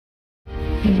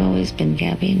We've always been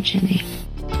Gabby and Jenny.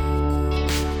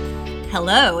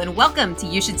 Hello, and welcome to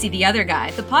You Should See the Other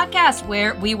Guy, the podcast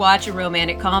where we watch a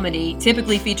romantic comedy,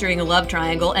 typically featuring a love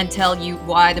triangle, and tell you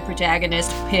why the protagonist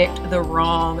picked the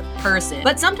wrong person.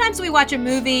 But sometimes we watch a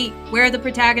movie where the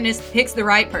protagonist picks the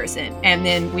right person, and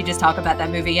then we just talk about that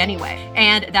movie anyway.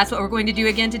 And that's what we're going to do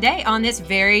again today on this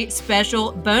very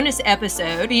special bonus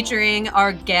episode featuring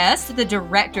our guest, the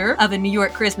director of A New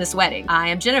York Christmas Wedding. I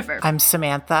am Jennifer. I'm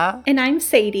Samantha. And I'm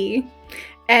Sadie.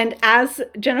 And as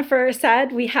Jennifer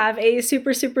said, we have a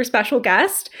super special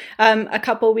guest. A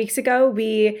couple weeks ago,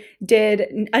 we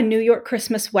did a New York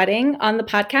Christmas Wedding on the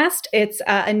podcast. It's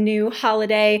a new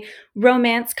holiday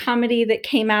romance comedy that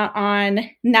came out on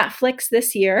Netflix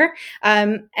this year.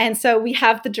 And so we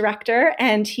have the director,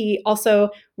 and he also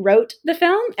wrote the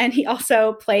film, and he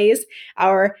also plays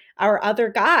our other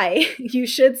guy. You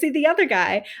should see the other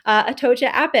guy, Otoja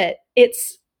Abit.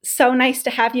 It's so nice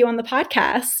to have you on the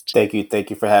podcast.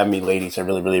 Thank you for having me, ladies. I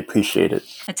really appreciate it.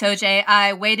 Otoja,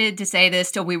 I waited to say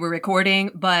this till we were recording,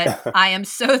 but I am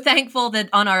so thankful that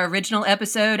on our original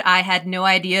episode, I had no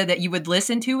idea that you would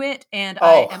listen to it. And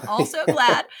I am also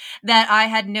glad that I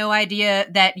had no idea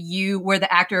that you were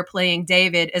the actor playing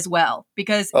David as well,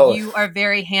 because you are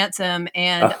very handsome,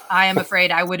 and I am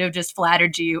afraid I would have just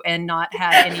flattered you and not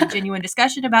had any genuine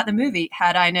discussion about the movie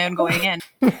had I known going in.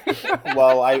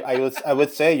 Well, I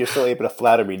would say you're still able to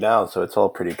flatter me now, so it's all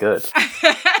pretty good.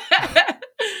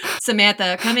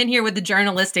 Samantha, come in here with the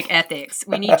journalistic ethics.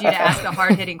 We need you to ask the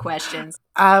hard-hitting questions.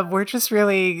 We're just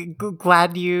really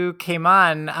glad you came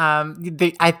on.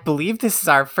 I believe this is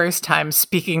our first time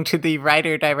speaking to the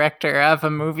writer-director of a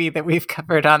movie that we've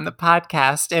covered on the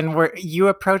podcast, and you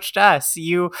approached us.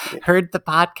 You heard the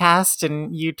podcast,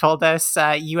 and you told us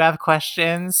you have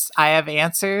questions, I have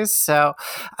answers. So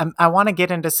I want to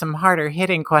get into some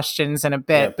harder-hitting questions in a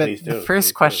bit, but the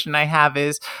first question I have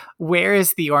is, where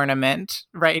is the ornament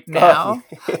right now?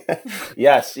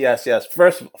 Yes.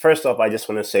 First off, I just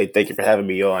want to say thank you for having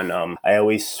me on. I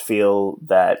always feel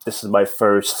that this is my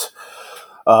first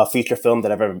feature film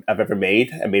that I've ever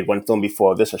made. I made one film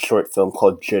before this, a short film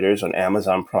called Jitters on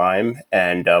Amazon Prime,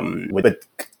 and with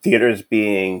theaters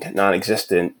being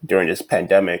non-existent during this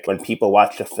pandemic, when people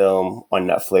watch the film on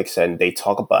Netflix and they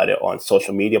talk about it on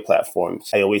social media platforms,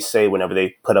 I always say whenever they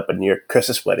put up a New York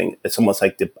Christmas Wedding, it's almost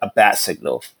like a bat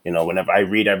signal. You know, whenever I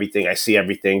read everything, I see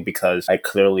everything, because I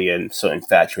clearly am so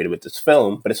infatuated with this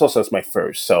film, but it's my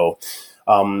first. So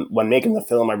when making the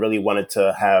film, I really wanted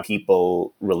to have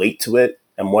people relate to it,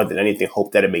 and more than anything,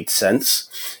 hope that it made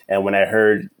sense. And when I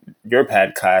heard your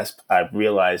podcast, I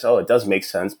realized, it does make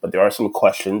sense, but there are some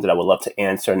questions that I would love to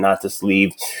answer, not just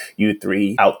leave you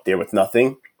three out there with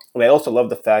nothing. And I also love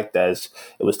the fact, as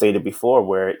it was stated before,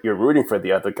 where you're rooting for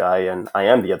the other guy, and I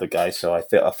am the other guy. So I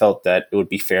felt that it would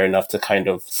be fair enough to kind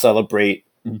of celebrate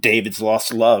David's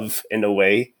lost love in a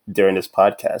way during this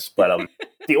podcast. But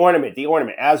the ornament,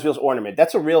 Azrael's ornament.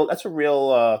 That's a real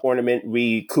ornament.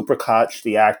 Cooper Koch,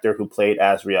 the actor who played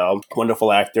Azrael,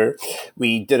 wonderful actor.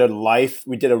 We did a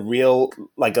real,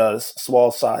 like a small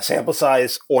size, sample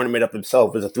size ornament of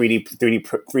himself. It was a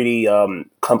 3D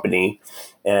company.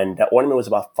 And that ornament was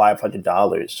about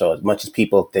 $500. So as much as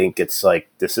people think it's like,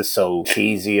 this is so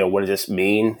cheesy, or what does this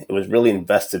mean? It was really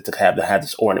invested to have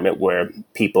this ornament where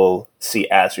people see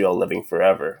Azrael living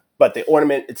forever. But the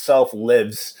ornament itself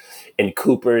lives in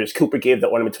Cooper's. Cooper gave the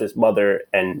ornament to his mother,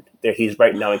 and he's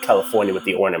right now in California with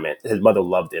the ornament. His mother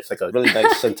loved it. It's like a really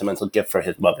nice sentimental gift for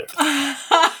his mother.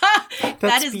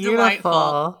 That is beautiful.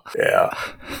 Delightful.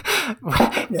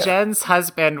 Yeah. Jen's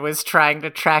husband was trying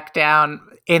to track down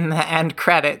in the end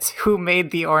credits who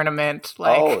made the ornament.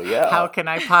 How can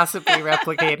I possibly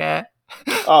replicate it?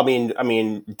 I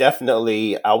mean,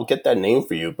 definitely, I'll get that name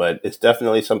for you, but it's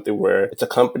definitely something where it's a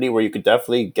company where you could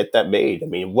definitely get that made. I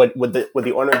mean, would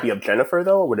the ornament be of Jennifer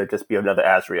though, or would it just be another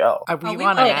Azrael? We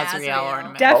want an Azrael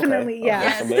ornament. Definitely, okay.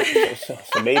 yeah.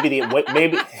 So maybe I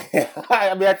mean,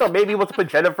 I thought maybe we'll put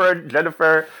Jennifer,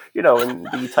 in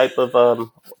the type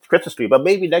of Christmas tree. But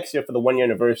maybe next year for the 1 year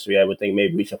anniversary, I would think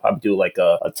maybe we should probably do like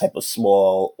a type of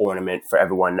small ornament for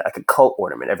everyone, like a cult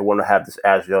ornament. Everyone will have this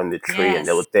Azrael in the tree, and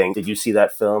they would think, "Did you see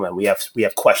that film?" And we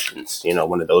have questions,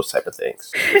 one of those type of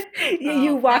things.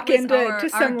 You walk into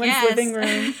someone's living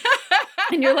room,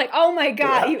 and you're like, "Oh my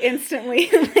God!" You instantly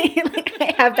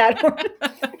I have that ornament.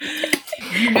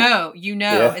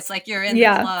 It's like you're in the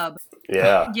club.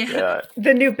 Yeah.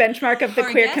 The new benchmark of the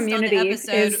queer community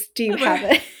is, do you have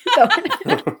it?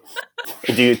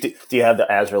 Do you have the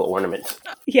Azrael ornament?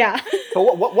 Yeah.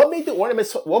 But what made the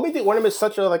ornament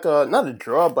such a not a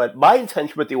draw, but my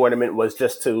intention with the ornament was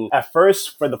just to, at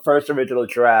first, for the first original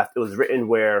draft, it was written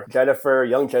where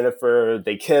young Jennifer,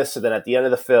 they kiss, and then at the end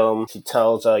of the film, she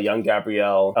tells young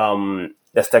Gabrielle,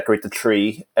 let's decorate the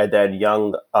tree, and then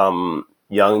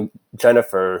young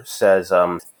Jennifer says,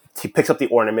 she picks up the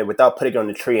ornament without putting it on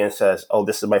the tree and says, "Oh,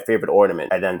 this is my favorite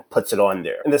ornament," and then puts it on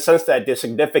there. In the sense that there's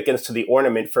significance to the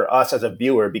ornament for us as a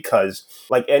viewer, because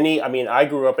I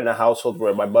grew up in a household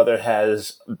where my mother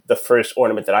has the first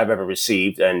ornament that I've ever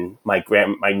received, and my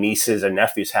nieces and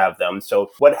nephews have them.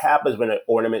 So what happens when an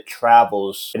ornament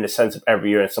travels in the sense of every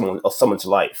year in someone's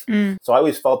life? So I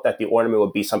always felt that the ornament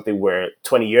would be something where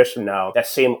 20 years from now, that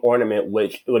same ornament,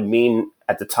 which it would mean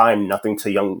at the time nothing to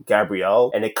young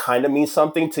Gabrielle, and it kind of means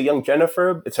something to young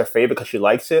Jennifer. It's her favorite because she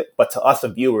likes it, but to us, the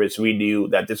viewers, we knew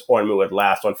that this ornament would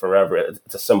last on forever.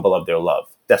 It's a symbol of their love.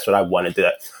 That's what I wanted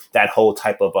that whole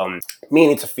type of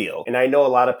meaning to feel. And I know a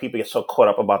lot of people get so caught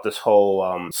up about this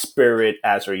whole spirit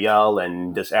Azrael,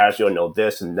 and does Azrael know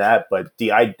this and that, but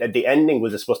the ending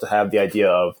was supposed to have the idea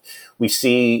of, we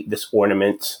see this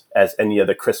ornament as any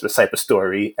other Christmas type of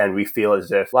story, and we feel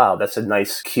as if, wow, that's a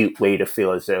nice, cute way to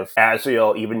feel as if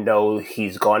Azrael, even though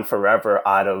he's gone forever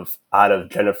out of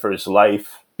Jennifer's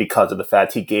life because of the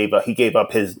fact he gave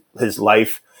up his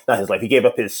life, not his life, he gave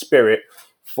up his spirit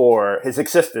for his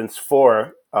existence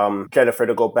for Jennifer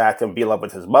to go back and be in love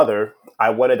with his mother. I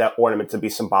wanted that ornament to be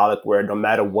symbolic, where no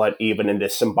matter what, even in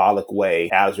this symbolic way,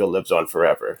 Azrael lives on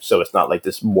forever. So it's not like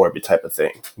this morbid type of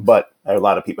thing. But a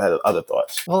lot of people had other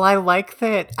thoughts. Well, I like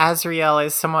that Azrael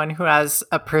is someone who has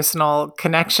a personal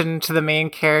connection to the main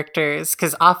characters,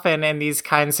 because often in these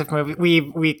kinds of movies,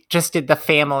 we just did The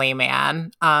Family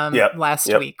Man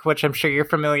last week, which I'm sure you're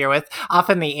familiar with.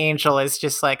 Often the angel is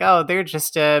just like, oh, they're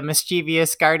just a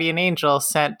mischievous guardian angel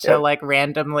sent to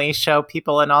randomly show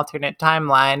people an alternate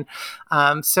timeline.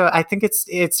 So I think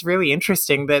it's really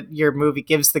interesting that your movie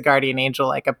gives the guardian angel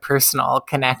like a personal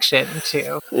connection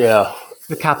to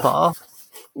the couple.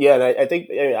 Yeah, and I think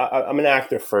I'm an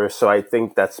actor first, so I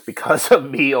think that's because of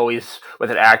me always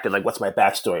with an actor, like, what's my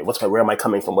backstory? Where am I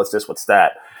coming from? What's this? What's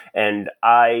that? And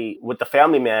with The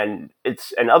Family Man,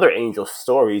 and other angel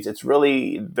stories, it's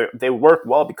really, they work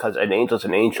well because an angel's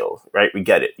an angel, right? We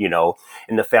get it,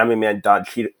 In The Family Man, Don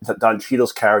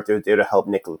Cheadle's character is there to help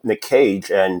Nick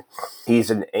Cage, and he's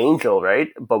an angel, right?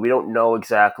 But we don't know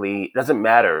exactly, it doesn't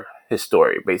matter his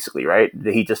story, basically, right?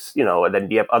 He just, and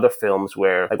then you have other films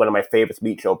where, like one of my favorites,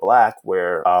 Meet Joe Black,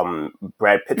 where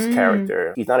Brad Pitt's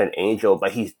character, he's not an angel,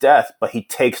 but he's death, but he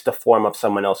takes the form of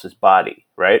someone else's body,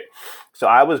 right? So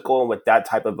I was going with that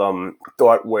type of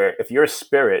thought, where if you're a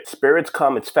spirits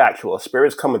come, it's factual.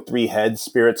 Spirits come with 3 heads.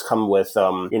 Spirits come with,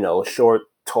 short,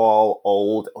 tall,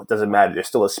 old, it doesn't matter. There's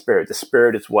still a spirit. The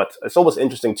spirit is it's almost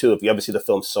interesting too. If you ever see the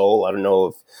film Soul, I don't know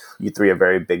if you 3 are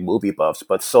very big movie buffs,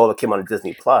 but Soul that came on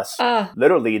Disney Plus,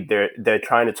 literally they're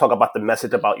trying to talk about the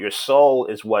message about your soul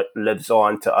is what lives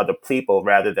on to other people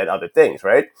rather than other things,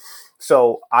 right?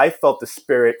 So I felt the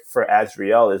spirit for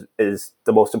Azrael is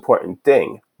the most important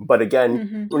thing. But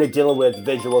again, when you're dealing with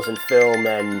visuals and film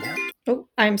and... Oh,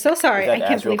 I'm so sorry. I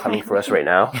can't Azrael believe coming for us right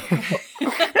now.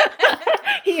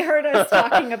 He heard us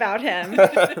talking about him.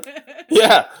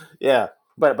 Yeah.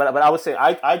 But I would say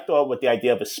I thought with the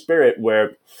idea of a spirit,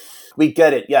 where we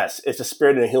get it. Yes, it's a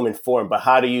spirit in a human form. But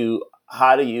how do you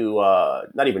not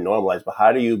even normalize, but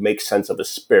how do you make sense of a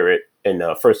spirit in,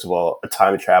 first of all, a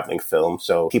time traveling film?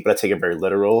 So people that take it very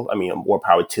literal, I mean, more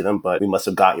power to them, but we must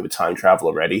have gotten you with time travel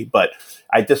already. But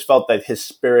I just felt that his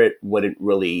spirit wouldn't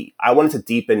really, I wanted to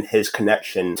deepen his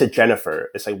connection to Jennifer.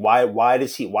 It's like, why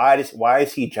is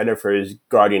he Jennifer's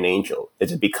guardian angel?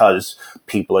 Is it because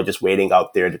people are just waiting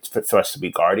out there for us to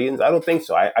be guardians? I don't think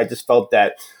so. I just felt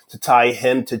that to tie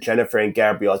him to Jennifer and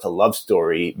Gabrielle as a love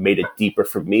story made it deeper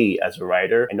for me as a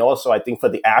writer. And also I think for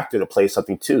the actor to play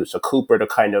something too. So Cooper to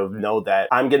kind of know that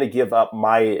I'm going to give up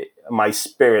my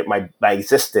spirit, my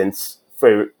existence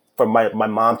for my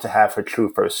mom to have her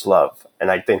true first love. And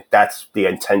I think that's the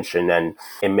intention. And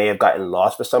it may have gotten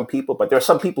lost for some people, but there are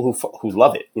some people who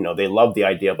love it. They love the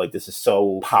idea of like, this is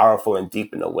so powerful and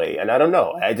deep in a way. And I don't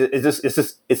know,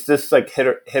 it's just like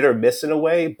hit or miss in a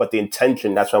way, but the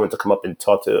intention, that's why I went to come up and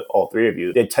talk to all 3 of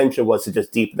you. The intention was to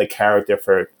just deepen the character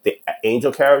for the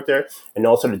angel character, and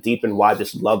also to deepen why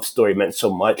this love story meant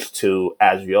so much to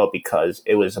Azrael, because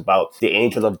it was about the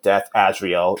angel of death,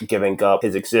 Azrael, giving up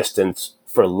his existence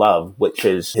for love, which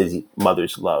is his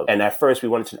mother's love. And at first I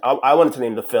wanted to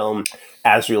name the film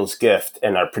Azrael's Gift,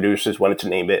 and our producers wanted to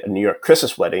name it A New York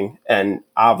Christmas Wedding. And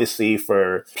obviously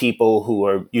for people who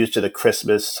are used to the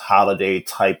Christmas holiday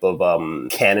type of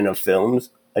canon of films,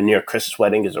 A New York Christmas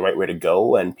Wedding is the right way to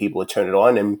go, and people would turn it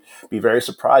on and be very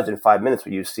surprised in 5 minutes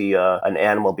when you see an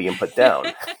animal being put down.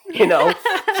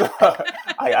 So,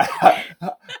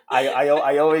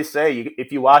 I always say,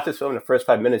 if you watch this film in the first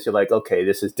 5 minutes, you're like, okay,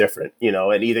 this is different,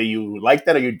 and either you like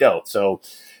that or you don't. So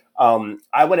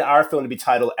I wanted our film to be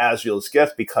titled Azrael's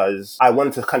Gift because I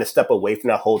wanted to kind of step away from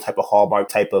that whole type of Hallmark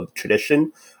type of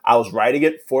tradition. I was writing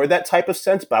it for that type of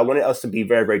sense, but I wanted us to be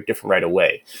very, very different right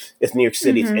away. It's New York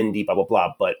City, it's indie, blah, blah,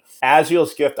 blah. But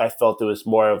Azrael's Gift, I felt it was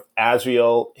more of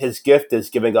Azrael, his gift is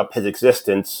giving up his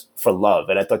existence for love.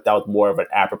 And I thought that was more of an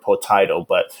apropos title.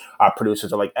 But our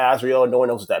producers are like, Azrael, no one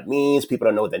knows what that means. People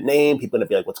don't know the name. People are going to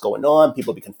be like, what's going on?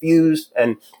 People will be confused.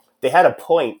 And they had a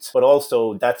point, but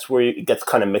also that's where it gets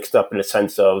kind of mixed up in the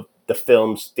sense of the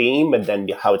film's theme and then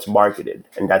how it's marketed.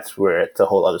 And that's where it's a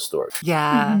whole other story.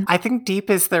 Yeah, I think deep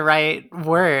is the right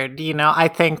word. I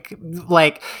think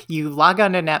like you log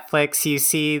on to Netflix, you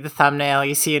see the thumbnail,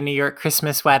 you see A New York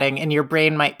Christmas Wedding, and your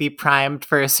brain might be primed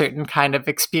for a certain kind of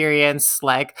experience,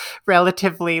 like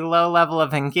relatively low level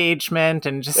of engagement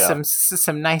and just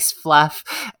some nice fluff.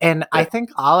 And I think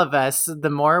all of us,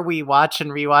 the more we watch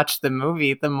and rewatch the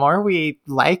movie, the more we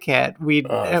like it. We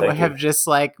have just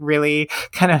like really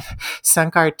kind of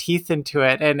sunk our teeth into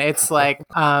it, and it's like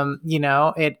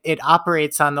it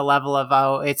operates on the level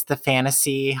of it's the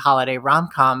fantasy holiday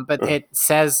rom-com, but it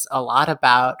says a lot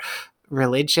about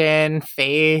religion,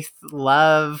 faith,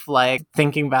 love, like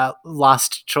thinking about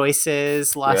lost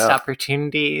choices, lost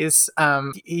opportunities.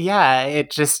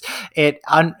 It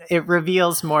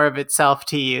reveals more of itself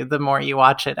to you the more you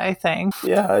watch it, I think.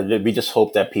 Yeah, we just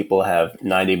hope that people have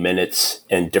 90 minutes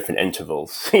in different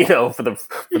intervals, for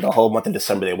the whole month of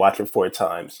December. They watch it 4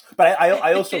 times. But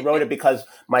I also wrote it because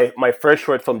my first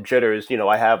short film, Jitters,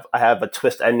 I have a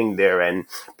twist ending there, and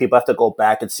people have to go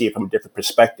back and see it from a different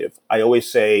perspective. I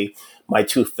always say my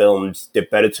 2 films, they're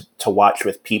better to watch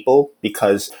with people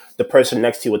because the person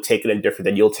next to you will take it in different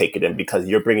than you'll take it in because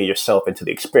you're bringing yourself into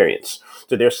the experience.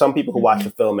 So there's some people who watch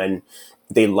the film and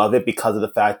they love it because of the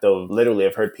fact of literally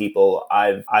I've heard people,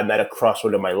 I'm at a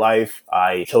crossroad in my life.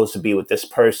 I chose to be with this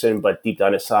person, but deep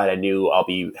down inside, I knew I'll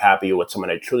be happier with someone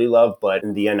I truly love. But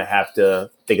in the end, I have to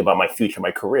think about my future,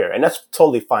 my career. And that's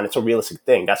totally fine. It's a realistic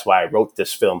thing. That's why I wrote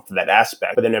this film for that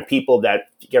aspect. But then there are people that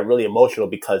get really emotional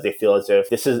because they feel as if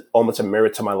this is almost a mirror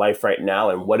to my life right now.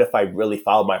 And what if I really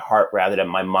followed my heart rather than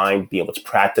my mind being what's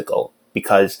practical?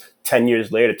 Because 10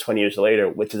 years later, 20 years later,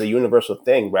 which is a universal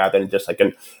thing rather than just like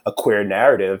a queer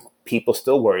narrative, people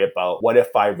still worry about what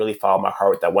if I really follow my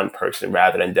heart with that one person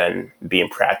rather than being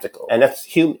practical. And that's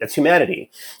humanity.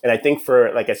 And I think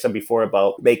for, like I said before,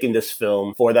 about making this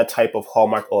film for that type of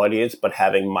Hallmark audience, but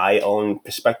having my own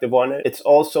perspective on it, it's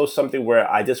also something where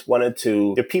I just wanted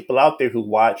to, there are people out there who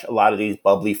watch a lot of these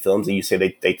bubbly films and you say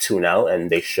they tune out, and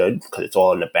they should because it's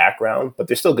all in the background, but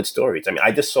they're still good stories. I mean,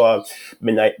 I just saw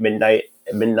Midnight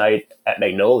at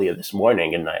Magnolia this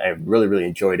morning, and I really, really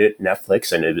enjoyed it.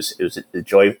 Netflix, and it was a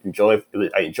joy.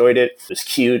 I enjoyed it. It was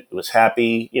cute. It was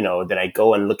happy. Then I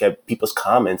go and look at people's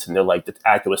comments, and they're like, "The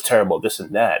actor was terrible. This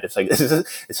and that." It's like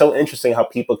it's so interesting how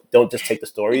people don't just take the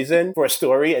stories in for a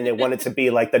story, and they want it to be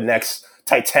like the next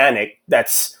Titanic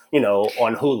that's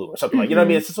on Hulu or something like. You know what I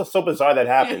mean? It's just so bizarre that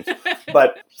happens.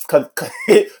 But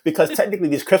because technically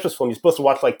these Christmas films, you're supposed to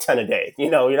watch like 10 a day.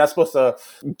 You're not supposed to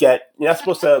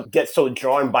get so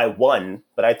drawn by one.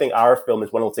 But I think our film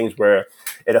is one of those things where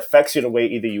it affects you in a way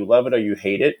either you love it or you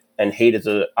hate it. And hate is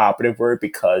an operative word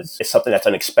because it's something that's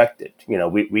unexpected.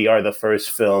 We are the first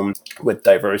film with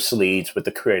diverse leads with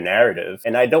the queer narrative.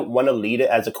 And I don't want to lead it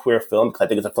as a queer film because I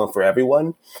think it's a film for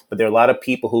everyone. But there are a lot of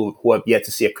people who have yet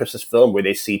to see a Christmas film where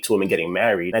they see 2 women getting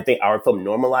married. And I think our film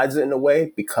normalizes it in a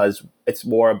way because it's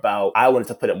more about, I wanted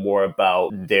to put it more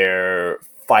about their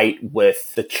fight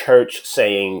with the church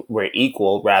saying we're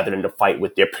equal rather than to fight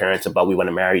with their parents about we want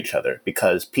to marry each other.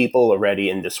 Because people already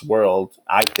in this world,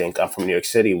 I think I'm from New York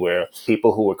City, where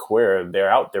people who are queer,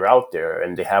 they're out there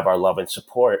and they have our love and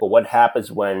support. But what happens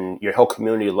when your whole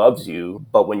community loves you,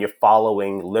 but when you're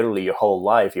following literally your whole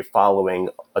life, you're following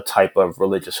a type of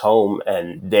religious home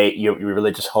and your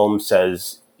religious home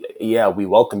says yeah, we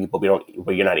welcome you, but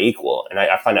you're not equal. And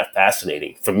I find that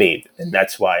fascinating for me. And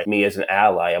that's why me as an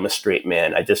ally, I'm a straight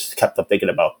man. I just kept up thinking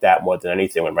about that more than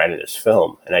anything when writing this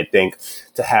film. And I think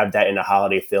to have that in a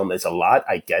holiday film is a lot.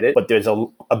 I get it. But there's a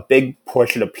big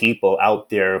portion of people out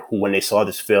there who, when they saw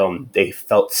this film, they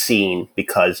felt seen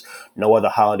because no other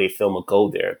holiday film will go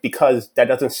there, because that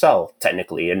doesn't sell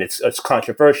technically. And it's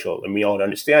controversial, and we all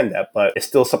understand that, but it's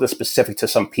still something specific to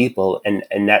some people. And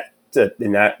that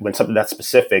when something that's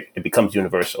specific, it becomes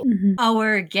universal. Mm-hmm.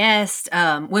 Our guest,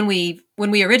 when we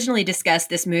originally discussed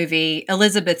this movie,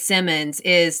 Elizabeth Simmons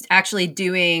is actually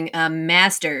doing a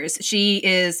master's. She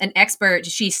is an expert.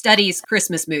 She studies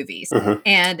Christmas movies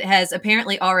and has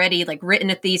apparently already written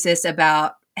a thesis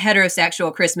about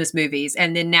heterosexual Christmas movies,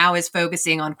 and then now is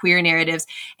focusing on queer narratives.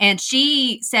 And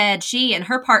she said she and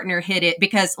her partner hit it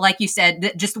because, like you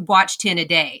said, just watch 10 a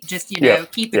day, just,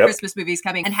 keep the Christmas movies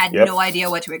coming, and had no idea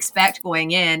what to expect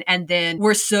going in. And then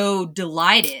we're so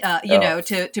delighted,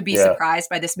 to be surprised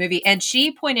by this movie. And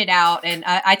she pointed out, and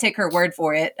I take her word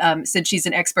for it, since she's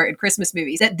an expert in Christmas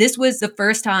movies, that this was the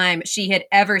first time she had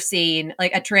ever seen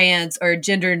a trans or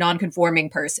gender nonconforming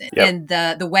person in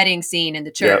the wedding scene in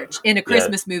the church in a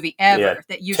Christmas movie ever.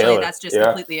 That usually Taylor. That's just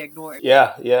completely ignored.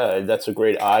 Yeah, that's a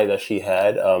great eye that she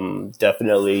had.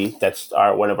 Definitely, that's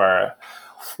one of our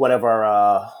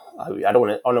I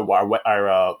don't know,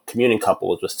 our communion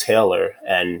couple was Taylor.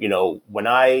 And when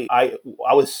I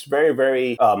was very,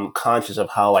 very conscious of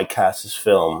how I cast this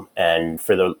film, and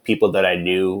for the people that I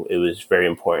knew, it was very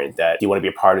important that you want to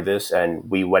be a part of this. And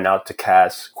we went out to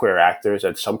cast queer actors,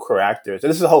 and some queer actors,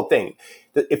 and this is the whole thing.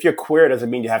 If you're queer, doesn't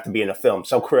mean you have to be in a film.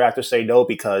 Some queer actors say no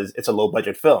because it's a low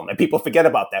budget film, and people forget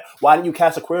about that. Why didn't you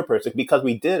cast a queer person? Because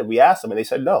we did. We asked them, and they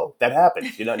said no. That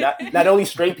happens. Not only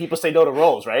straight people say no to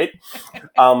roles, right?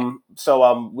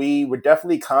 So we were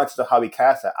definitely conscious of how we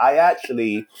cast that.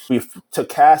 To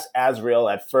cast Azrael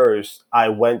at first, I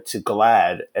went to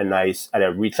GLAAD, and I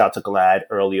reached out to GLAAD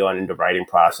early on in the writing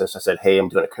process. I said, hey, I'm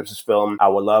doing a Christmas film. I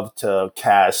would love to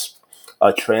cast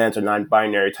a trans or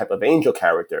non-binary type of angel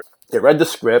character. They read the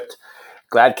script.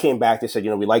 GLAAD came back. They said,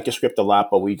 we like your script a lot,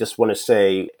 but we just want to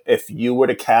say, if you were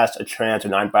to cast a trans or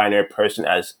non-binary person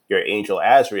as your angel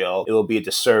Azrael, it will be a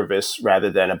disservice rather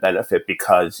than a benefit,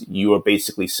 because you are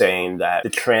basically saying that the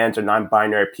trans or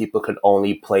non-binary people could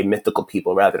only play mythical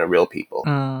people rather than real people.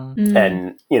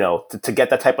 And, to get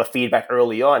that type of feedback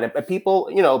early on, and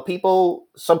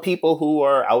some people who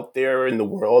are out there in the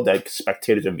world, like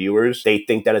spectators and viewers, they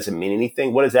think that doesn't mean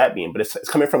anything. What does that mean? But it's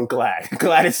coming from GLAAD.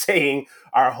 GLAAD is saying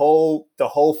the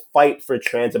whole fight for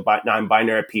trans and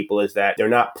non-binary people is that they're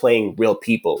not playing real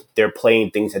people. They're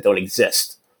playing things that don't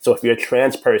exist. So if you're a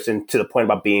trans person, to the point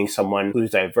about being someone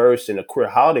who's diverse in a queer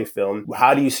holiday film,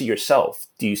 how do you see yourself?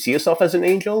 Do you see yourself as an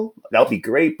angel? That would be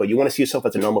great, but you want to see yourself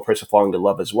as a normal person falling in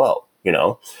love as well.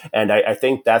 And I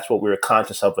think that's what we were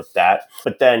conscious of with that.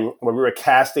 But then when we were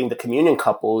casting the communion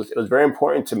couples, it was very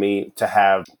important to me to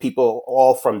have people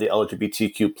all from the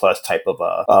LGBTQ plus type of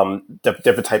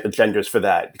different type of genders for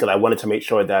that, because I wanted to make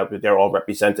sure that they're all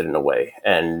represented in a way.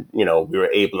 And we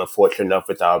were able and fortunate enough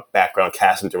with our background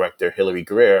casting director Hillary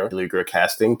Greer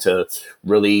Casting, to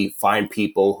really find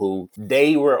people who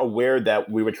they were aware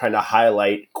that we were trying to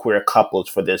highlight queer couples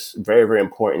for this very, very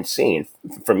important scene.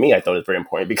 For me, I thought it was very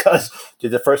important because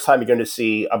it's the first time you're going to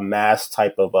see a mass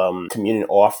type of communion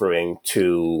offering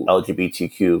to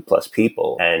LGBTQ plus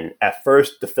people. And at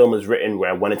first, the film was written where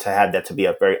I wanted to have that to be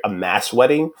a mass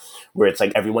wedding, where it's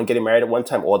like everyone getting married at one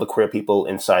time, all the queer people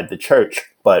inside the church.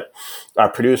 But our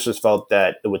producers felt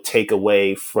that it would take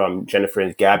away from Jennifer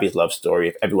and Gabby's love story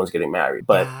if everyone's getting married.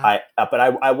 But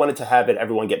I wanted to have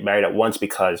everyone get married at once,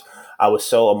 because I was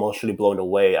so emotionally blown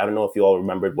away. I don't know if you all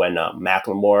remembered when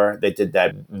Macklemore, they did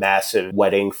that massive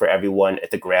wedding for everyone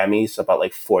at the Grammys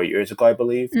about 4 years ago, I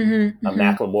believe.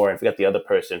 Macklemore, and I forget the other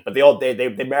person, but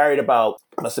they married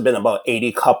must have been about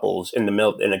 80 couples in the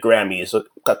Grammys. So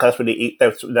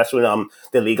that's when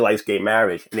they legalized gay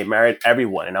marriage, and they married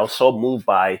everyone. And I was so moved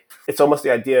by, it's almost the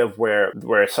idea of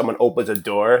where someone opens a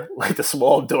door, like the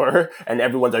small door, and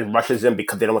everyone rushes in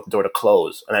because they don't want the door to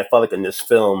close. And I felt like in this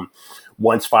film,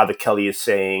 once Father Kelly is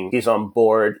saying he's on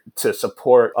board to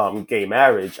support gay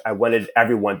marriage, I wanted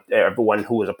everyone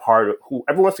who was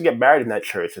everyone wants to get married in that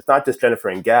church. It's not just Jennifer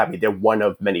and Gabby. They're one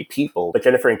of many people, but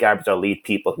Jennifer and Gabby are lead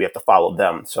people. We have to follow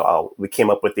them. So we came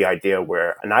up with the idea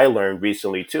and I learned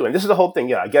recently too, and this is the whole thing.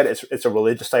 Yeah, I get it. It's a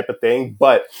religious type of thing,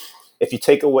 but if you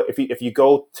take away, if you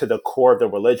go to the core of the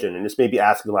religion, and this may be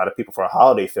asking a lot of people for a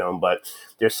holiday film, but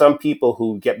there's some people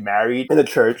who get married in the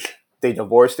church, they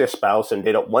divorce their spouse, and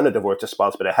they don't want to divorce their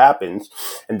spouse, but it happens.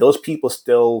 And those people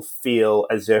still feel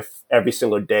as if every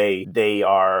single day they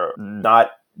are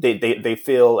not they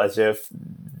feel as if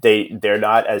they're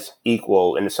not as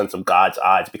equal in the sense of God's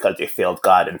eyes because they failed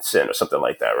God in sin or something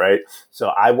like that, right? So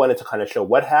I wanted to kind of show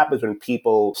what happens when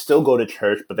people still go to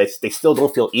church, but they still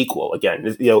don't feel equal.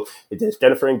 Again, there's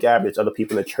Jennifer and Gabby, there's other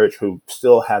people in the church who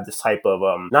still have this type of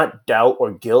not doubt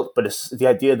or guilt, but it's the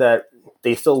idea that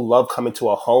they still love coming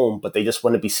to a home, but they just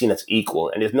want to be seen as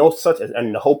equal. And there's no such,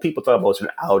 and the whole people thought it was an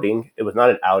outing. It was not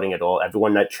an outing at all.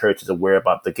 Everyone at church is aware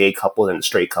about the gay couples and the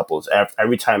straight couples.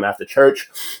 Every time after church,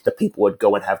 the people would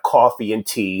go and have coffee and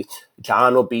tea.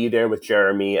 John will be there with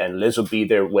Jeremy and Liz will be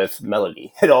there with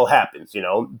Melanie. It all happens,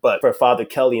 But for Father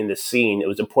Kelly in this scene, it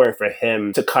was important for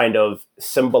him to kind of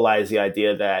symbolize the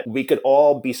idea that we could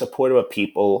all be supportive of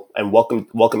people and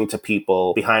welcoming to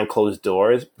people behind closed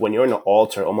doors. When you're in an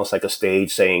altar, almost like a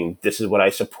stage saying, this is what I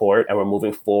support and we're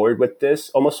moving forward with this.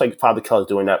 Almost like Father Kelly is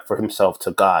doing that for himself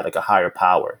to God, like a higher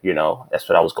power, That's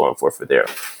what I was going for there.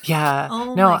 Yeah.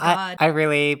 Oh no, my God. I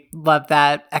really love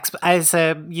that. As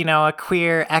a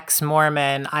queer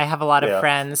ex-Mormon, I have a lot of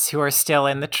friends who are still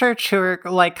in the church who are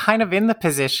like kind of in the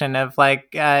position of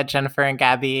like Jennifer and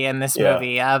Gabby in this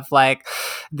movie of like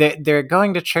they're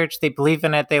going to church, they believe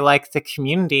in it, they like the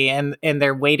community, and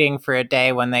they're waiting for a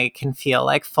day when they can feel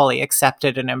like fully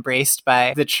accepted and embraced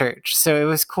by the church. So it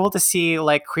was cool to see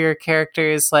like queer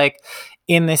characters like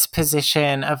in this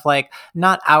position of like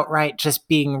not outright just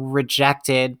being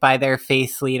rejected by their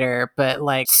faith leader, but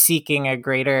like seeking a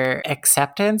greater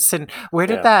acceptance. And where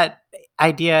did that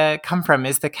idea come from?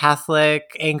 Is the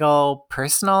Catholic angle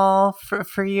personal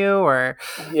for you, or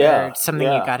something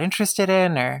you got interested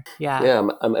in, or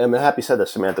I'm happy you said that,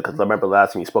 Samantha, because I remember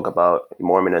last time you spoke about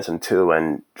Mormonism too,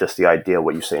 and just the idea of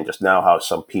what you're saying just now, how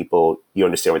some people, you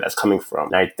understand where that's coming from.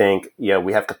 And I think,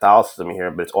 we have Catholicism here,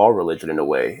 but it's all religion in a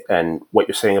way. And what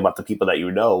you're saying about the people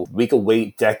that we could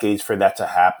wait decades for that to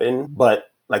happen, but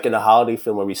like in a holiday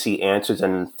film where we see answers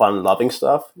and fun, loving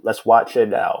stuff, let's watch it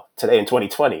now, today in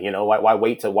 2020. Why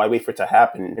wait for it to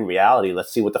happen in reality?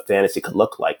 Let's see what the fantasy could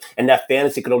look like. And that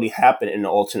fantasy could only happen in an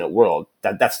alternate world.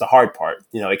 That's the hard part.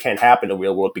 It can't happen in the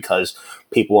real world because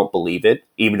people won't believe it,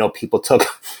 even though people took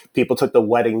the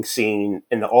wedding scene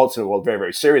in the alternate world very,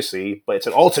 very seriously, but it's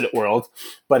an alternate world.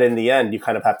 But in the end, you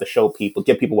kind of have to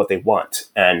give people what they want.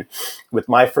 And with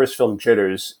my first film,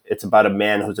 Jitters, it's about a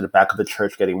man who's in the back of the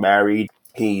church getting married.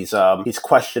 He's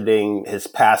questioning his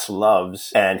past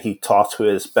loves, and he talks to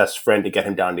his best friend to get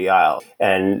him down the aisle.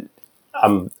 And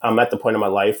I'm at the point in my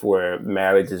life where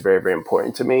marriage is very, very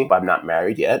important to me, but I'm not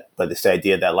married yet. But this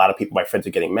idea that a lot of people, my friends,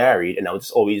 are getting married, and I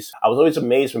was always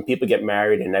amazed when people get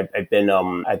married. And I've been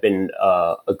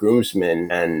a groomsman,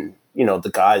 and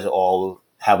the guys all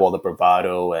have all the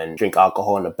bravado and drink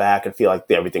alcohol in the back and feel like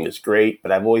everything is great.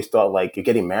 But I've always thought, like, you're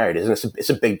getting married, isn't it?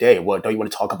 It's a big day. What, don't you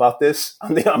want to talk about this?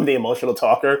 I'm the emotional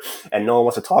talker, and no one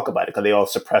wants to talk about it because they all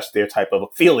suppress their type of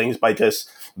feelings by just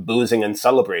boozing and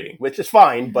celebrating, which is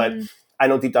fine. But I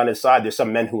know deep down inside, there's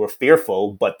some men who are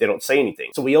fearful, but they don't say anything.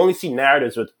 So we only see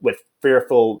narratives with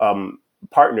fearful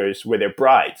partners where they're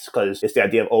brides, because it's the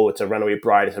idea of, it's a runaway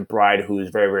bride, it's a bride who's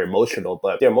very, very emotional,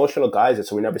 but they're emotional guys, and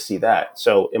so we never see that.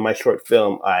 So in my short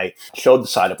film, I showed the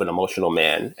side of an emotional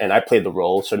man, and I played the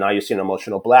role. So now you see an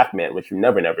emotional black man, which you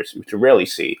which you rarely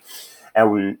see.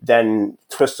 And then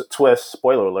twist,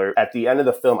 spoiler alert, at the end of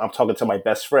the film, I'm talking to my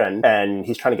best friend, and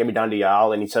he's trying to get me down the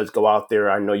aisle, and he says, go out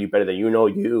there, I know you better than you know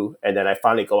you. And then I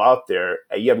finally go out there,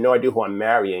 and you have no idea who I'm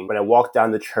marrying. When I walk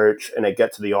down the church and I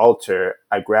get to the altar,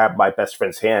 I grab my best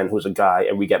friend's hand, who's a guy,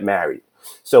 and we get married.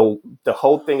 So the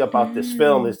whole thing about this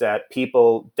film is that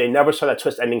people, they never saw that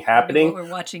twist ending happening. What we're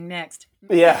watching next.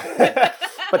 Yeah.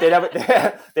 But they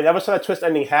never saw that twist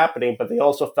ending happening, but they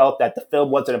also felt that the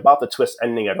film wasn't about the twist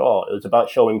ending at all. It was about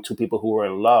showing two people who were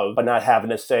in love, but not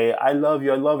having to say, I love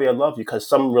you, I love you, I love you, because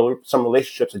some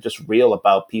relationships are just real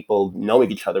about people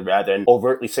knowing each other rather than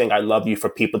overtly saying I love you for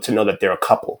people to know that they're a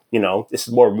couple. This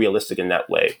is more realistic in that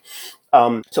way.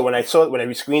 So when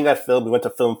we screened that film, we went to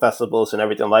film festivals and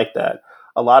everything like that.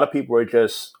 A lot of people were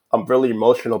just really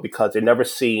emotional because they'd never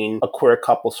seen a queer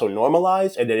couple so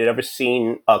normalized, and they'd never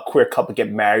seen a queer couple get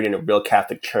married in a real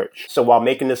Catholic church. So while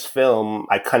making this film,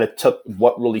 I kind of took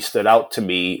what really stood out to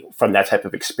me from that type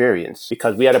of experience,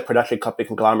 because we had a production company,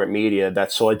 Conglomerate Media,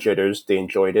 that saw Jitters. They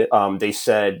enjoyed it. They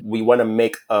said, we want to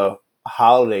make a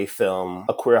holiday film,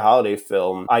 a queer holiday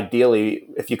film. Ideally,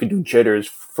 if you could do Jitters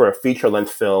for a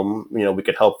feature-length film, we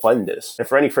could help fund this. And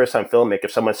for any first-time filmmaker,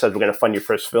 if someone says we're going to fund your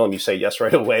first film, you say yes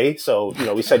right away. So,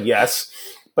 we said yes.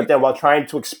 But then while trying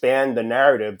to expand the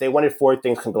narrative, they wanted 4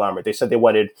 things, Conglomerate. They said they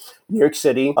wanted New York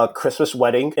City, a Christmas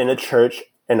wedding in a church,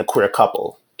 and a queer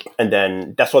couple. And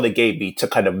then that's all they gave me to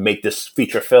kind of make this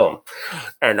feature film.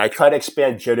 And I try to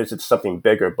expand Jitters into something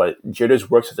bigger, but Jitters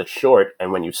works as a short.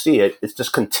 And when you see it, it's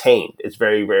just contained. It's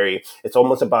very, very, it's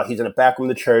almost about he's in the back room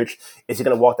of the church. Is he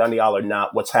going to walk down the aisle or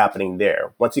not? What's happening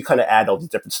there? Once you kind of add all these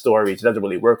different stories, it doesn't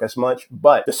really work as much.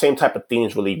 But the same type of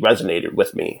themes really resonated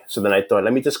with me. So then I thought,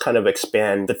 let me just kind of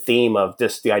expand the theme of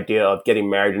this, the idea of getting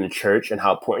married in the church and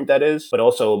how important that is, but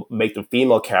also make them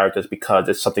female characters because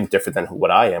it's something different than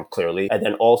what I am, clearly. And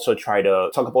then also try to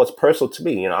talk about what's personal to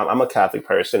me. You know, I'm a Catholic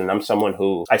person and I'm someone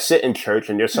who I sit in church,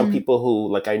 and there's some people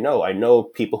who, like, I know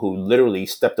people who literally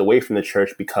stepped away from the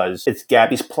church because it's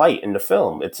Gabby's plight in the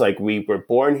film. It's like, we were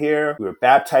born here, we were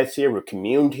baptized here, we're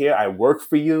communed here, I work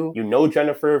for you, you know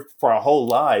Jennifer for our whole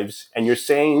lives, and you're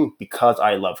saying because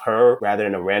I love her rather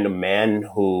than a random man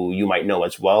who you might know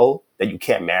as well, that you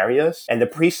can't marry us. And the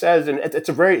priest says, and it's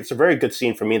a very good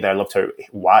scene for me that I love to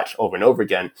watch over and over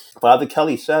again. Father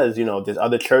Kelly says, you know, there's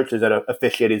other churches that have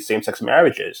officiated same-sex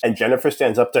marriages. And Jennifer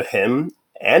stands up to him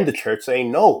and the church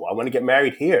saying, no, I want to get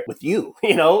married here with you.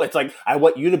 You know, it's like, I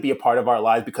want you to be a part of our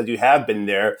lives because you have been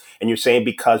there. And you're saying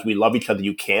because we love each other,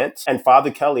 you can't. And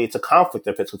Father Kelly, it's a conflict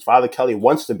of it because Father Kelly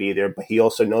wants to be there, but he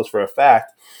also knows for a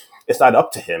fact it's not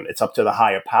up to him. It's up to the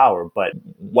higher power. But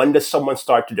when does someone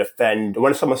start to defend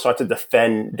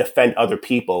other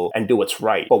people and do what's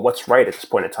right? But what's right at this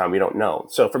point in time, we don't know.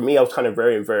 So for me, I was kind of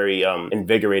very, very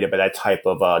invigorated by that type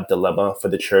of dilemma for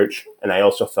the church. And I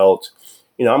also felt,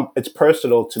 you know, it's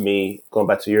personal to me, going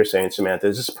back to your saying, Samantha,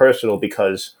 it's just personal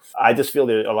because I just feel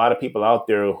there are a lot of people out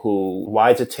there who,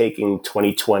 why is it taking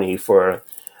 2020 for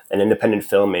an independent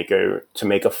filmmaker to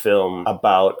make a film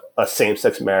about a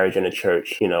same-sex marriage in a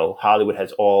church? You know, Hollywood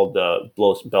has all the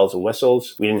bells and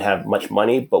whistles. We didn't have much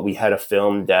money, but we had a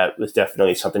film that was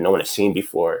definitely something no one has seen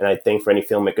before. And I think for any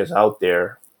filmmakers out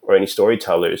there or any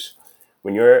storytellers,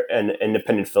 when you're an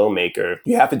independent filmmaker,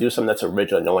 you have to do something that's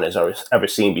original no one has ever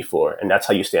seen before. And that's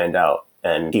how you stand out.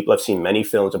 And people have seen many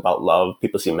films about love.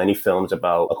 People see many films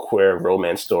about a queer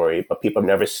romance story, but people have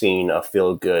never seen a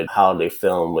feel-good holiday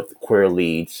film with queer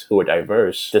leads who are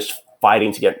diverse, just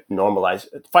fighting to get normalized,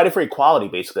 fighting for equality,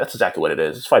 basically. That's exactly what it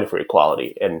is. It's fighting for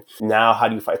equality. And now how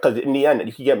do you fight? Because in the end,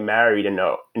 you can get married in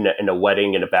a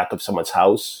wedding in the back of someone's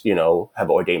house, you know, have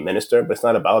an ordained minister, but it's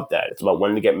not about that. It's about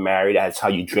wanting to get married. That's how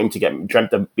you dreamt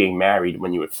of being married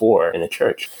when you were 4 in a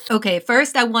church. Okay,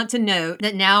 first I want to note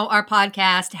that now our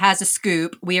podcast has a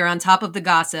scoop. We are on top of the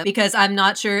gossip because I'm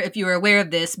not sure if you were aware of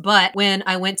this, but when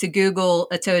I went to Google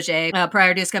Otoja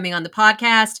prior to us coming on the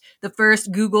podcast, the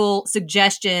first Google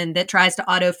suggestion that tries to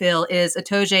autofill is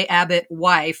Otoja Abit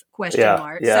wife ?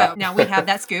 Yeah. So now we have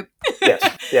that scoop.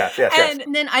 Yes.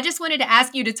 And then I just wanted to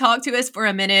ask you to talk to us for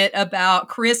a minute about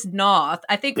Chris Noth.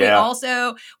 I think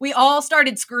we all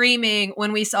started screaming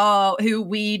when we saw who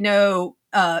we know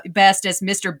best as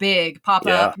Mr. Big pop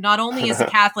up, not only as a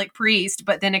Catholic priest,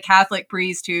 but then a Catholic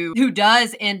priest who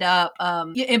does end up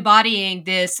embodying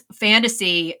this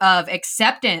fantasy of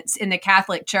acceptance in the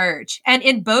Catholic Church. And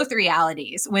in both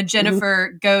realities, when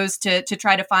Jennifer goes to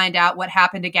try to find out what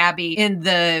happened to Gabby in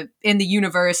the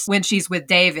universe when she's with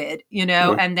David, you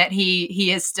know, and that he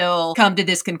has still come to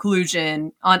this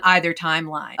conclusion on either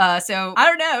timeline. So I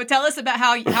don't know. Tell us about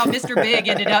how Mr. Big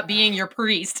ended up being your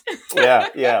priest.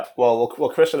 Yeah. Well,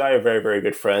 Chris and I are very, very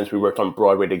good friends. We worked on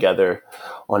Broadway together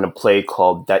on a play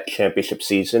called That Championship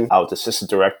Season. I was assistant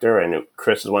director, and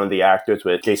Chris is one of the actors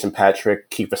with Jason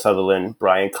Patrick, Kiefer Sutherland,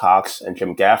 Brian Cox, and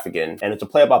Jim Gaffigan. And it's a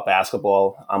play about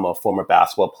basketball. I'm a former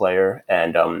basketball player,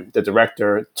 and the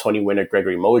director, Tony winner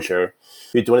Gregory Mosier,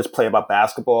 we're doing this play about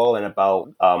basketball and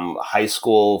about high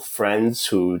school friends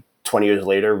who 20 years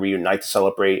later reunite to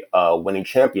celebrate a winning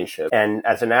championship. And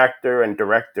as an actor and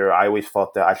director, I always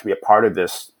felt that I should be a part of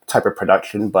this type of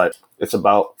production, but it's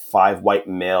about 5 white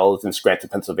males in Scranton,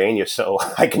 Pennsylvania, so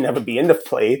I can never be in the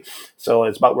play. So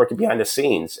it's about working behind the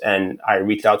scenes. And I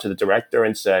reached out to the director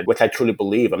and said, which I truly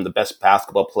believe, I'm the best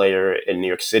basketball player in New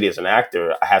York City as an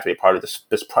actor. I have to be a part of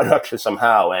this production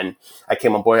somehow. And I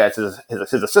came on board as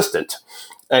his assistant.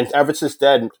 And ever since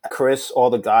then, Chris, all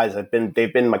the guys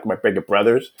they've been like my bigger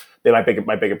brothers. They're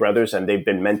my bigger brothers, and they've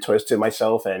been mentors to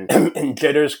myself. And in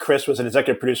Jitters, Chris was an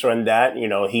executive producer on that. You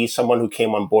know, he's someone who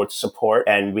came on board to support.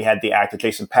 And we had the actor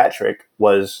Jason Patrick,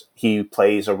 he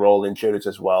plays a role in Jitters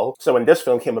as well. So when this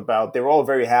film came about, they were all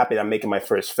very happy that I'm making my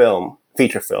first film.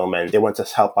 feature film, and they want to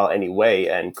help out anyway.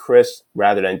 And Chris,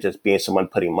 rather than just being someone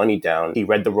putting money down, he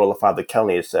read the role of Father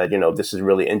Kelly and said, this is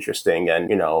really interesting,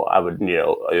 and I would,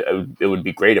 it would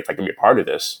be great if I could be a part of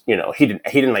this. He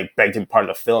didn't like beg to be part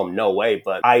of the film, no way.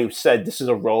 But I said this is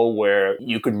a role where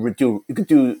you could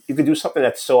do something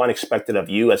that's so unexpected of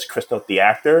you as Chris Note the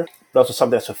actor, but also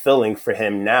something that's fulfilling for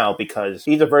him now, because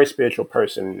he's a very spiritual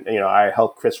person. I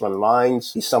helped Chris run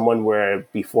lines. He's someone where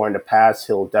before in the past,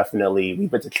 we've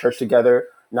been to church together,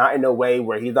 not in a way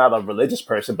where he's not a religious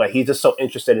person, but he's just so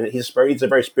interested in it. He's a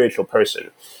very spiritual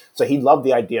person. So he loved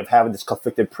the idea of having this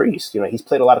conflicted priest. He's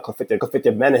played a lot of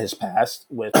conflicted men in his past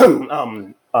with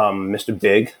Mr.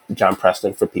 Big, John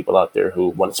Preston, for people out there who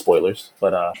want spoilers.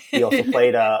 But he also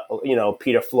played,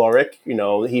 Peter Florrick.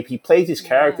 He plays these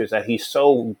characters that he's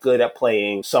so good at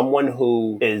playing someone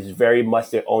who is very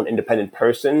much their own independent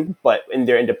person, but in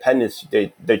their independence,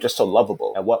 they're just so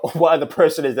lovable. And what other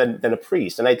person is than a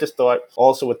priest? And I just thought,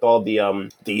 also with all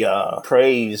the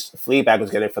praise Fleabag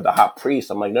was getting for the hot priest,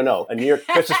 I'm like, no, a New York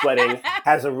Christmas wedding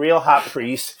has a real hot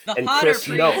priest, and Chris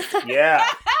Note. Yeah.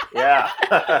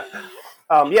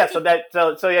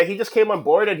 So he just came on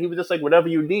board, and he was just like, whatever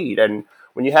you need. And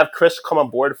when you have Chris come on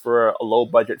board for a low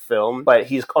budget film, but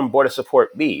he's on board to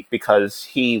support me because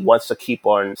he wants to keep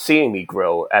on seeing me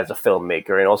grow as a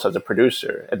filmmaker and also as a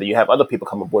producer. And then you have other people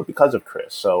come on board because of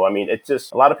Chris. So, it's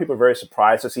just, a lot of people are very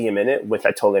surprised to see him in it, which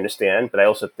I totally understand. But I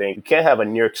also think you can't have a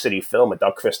New York City film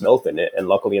without Chris Noth in it. And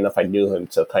luckily enough, I knew him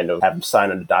to kind of have him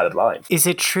sign on the dotted line. Is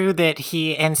it true that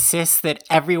he insists that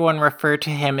everyone refer to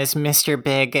him as Mr.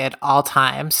 Big at all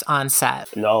times on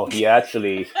set? No, he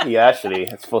actually,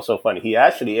 it's so funny.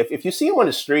 If you see him on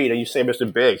the street and you say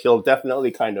Mr. Big, he'll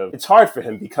definitely it's hard for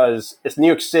him because it's New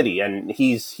York City and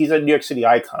he's a New York City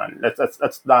icon.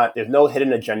 That's not, there's no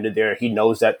hidden agenda there. He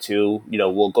knows that too.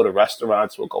 We'll go to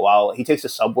restaurants, we'll go out. He takes the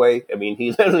subway.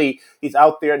 He's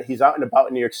out there and he's out and about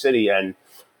in New York City, and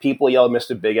people yell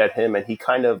Mr. Big at him, and he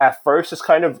at first it's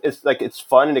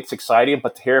fun and it's exciting,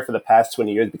 but to hear it for the past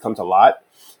 20 years becomes a lot.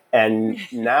 And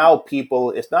now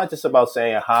people, it's not just about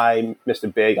saying, hi,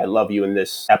 Mr. Big, I love you in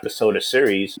this episode or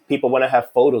series. People want to have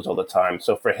photos all the time.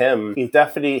 So for him,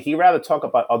 he'd rather talk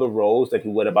about other roles than he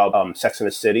would about Sex and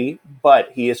the City.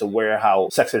 But he is aware how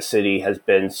Sex and the City has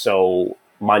been so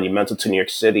monumental to New York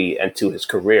City and to his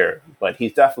career. But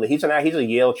he's a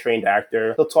Yale trained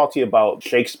actor. He'll talk to you about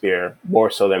Shakespeare more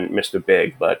so than Mr.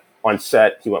 Big, but on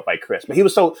set, he went by Chris. But he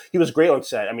was great on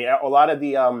set. A lot of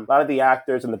the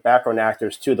actors and the background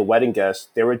actors too, the wedding guests,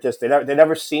 they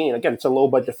never seen, again, it's a low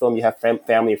budget film. You have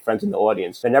family and friends in the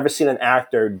audience. They've never seen an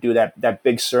actor do that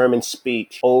big sermon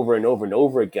speech over and over and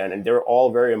over again. And they're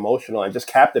all very emotional and just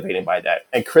captivated by that.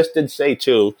 And Chris did say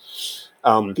too,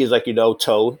 he's like,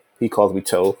 Toad. He calls me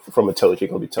Toad from a Toad. He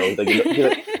calls me Toad.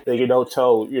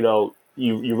 Toad,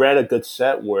 you ran a good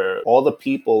set where all the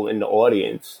people in the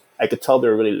audience, I could tell they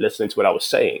were really listening to what I was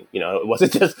saying. It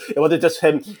wasn't just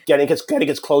him getting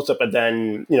his close up and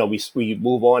then we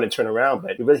move on and turn around.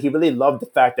 But he really loved the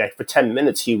fact that for 10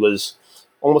 minutes he was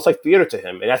almost like theater to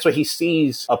him, and that's why he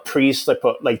sees a priest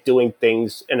like doing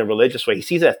things in a religious way. He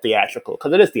sees it as theatrical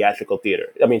because it is theatrical theater.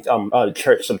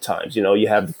 Church sometimes. You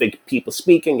have the big people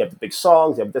speaking, you have the big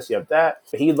songs, you have this, you have that.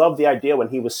 But he loved the idea when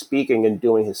he was speaking and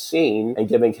doing his scene and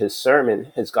giving his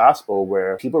sermon, his gospel,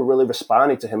 where people were really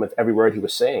responding to him with every word he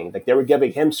was saying. Like they were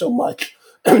giving him so much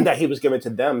that he was giving to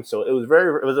them. So it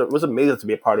was amazing to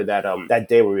be a part of that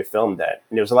day where we filmed that.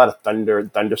 And there was a lot of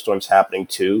thunderstorms happening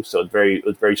too. So it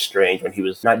was very strange when he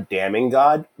was not damning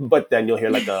God, but then you'll hear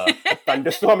like a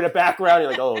thunderstorm in the background. You're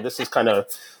like, oh, this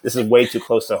is way too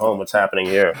close to home. What's happening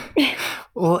here?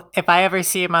 Well, if I ever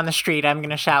see him on the street, I'm going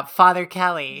to shout, Father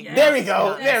Kelly. Yes. There we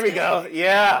go. There we go.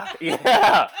 Yeah.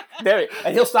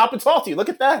 And he'll stop and talk to you. Look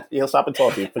at that. He'll stop and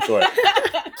talk to you for sure.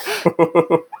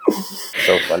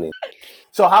 So funny.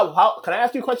 So how can I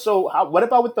ask you a question? So what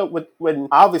about when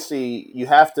obviously you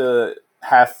have to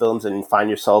have films and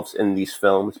find yourselves in these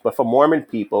films, but for Mormon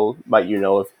people, like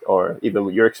or even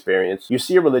with your experience, you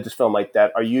see a religious film like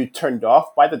that, are you turned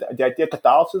off by the idea of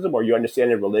Catholicism, or you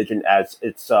understanding religion as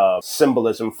its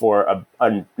symbolism for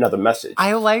another message?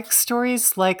 I like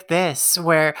stories like this,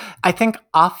 where I think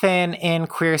often in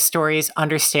queer stories,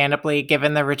 understandably,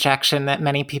 given the rejection that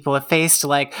many people have faced,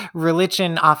 like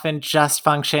religion often just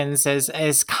functions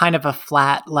as kind of a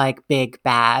flat, like big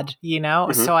bad,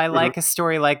 Mm-hmm, so I like a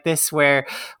story like this where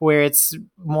it's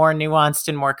more nuanced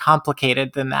and more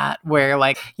complicated than that, where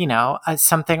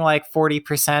something like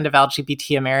 40% of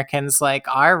LGBT Americans like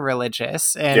are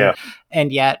religious, and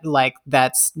And yet, like,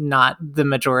 that's not the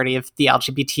majority of the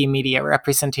LGBT media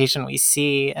representation we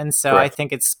see. And so I Correct.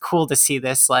 think it's cool to see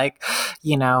this, like,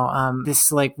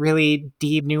 this like really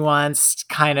deep, nuanced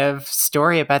kind of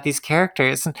story about these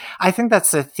characters. And I think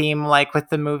that's a theme, like, with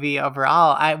the movie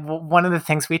overall. One of the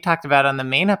things we talked about on the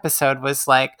main episode was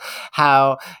like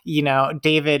how,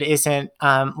 David isn't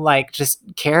like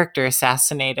just character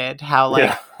assassinated, how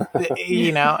like,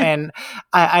 and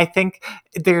I think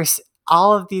there's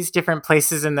all of these different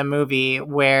places in the movie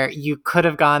where you could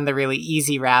have gone the really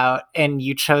easy route and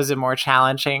you chose a more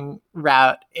challenging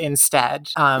route instead.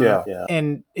 Yeah.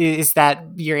 And is that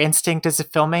your instinct as a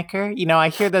filmmaker? I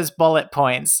hear those bullet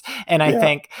points, and I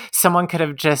think someone could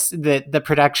have just the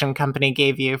production company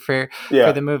gave you for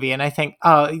the movie, and I think,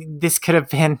 oh, this could have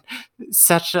been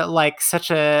such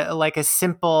a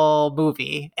simple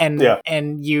movie,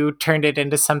 and you turned it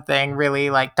into something really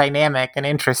like dynamic and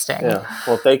interesting. Yeah.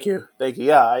 Well, thank you.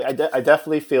 Yeah, I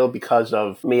definitely feel, because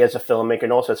of me as a filmmaker,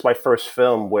 and also it's my first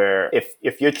film, where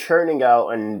if you're churning out,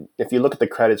 and if you look at the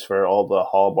credits for all the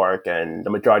Hallmark and the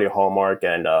majority of Hallmark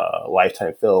and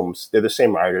Lifetime films, they're the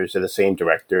same writers, they're the same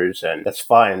directors, and that's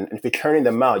fine. And if you're churning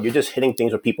them out, you're just hitting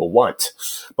things what people want.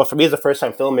 But for me as a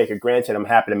first-time filmmaker, granted, I'm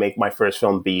happy to make my first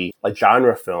film be a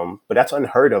genre film, but that's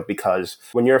unheard of, because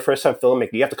when you're a first-time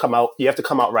filmmaker, you have to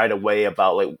come out right away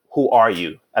about, like, who are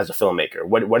you as a filmmaker?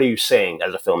 What are you saying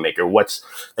as a filmmaker? What's,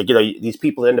 like, these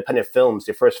people, independent films,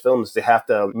 their first films, they have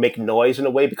to make noise in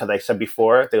a way, because, like I said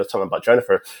before, they were talking about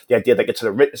Jennifer, the idea that it's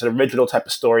an original type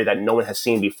of story that no one has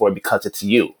seen before, because it's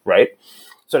you, right?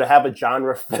 So to have a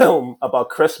genre film about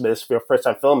Christmas for a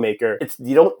first-time filmmaker,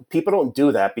 people don't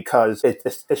do that, because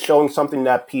it's showing something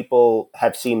that people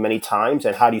have seen many times,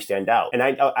 and how do you stand out? And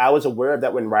I was aware of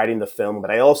that when writing the film, but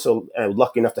I also am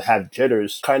lucky enough to have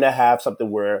jitters, kind of have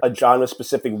something where a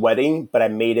genre-specific wedding, but I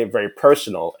made it very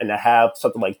personal, and I have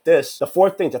something like this. The four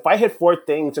things, if I hit four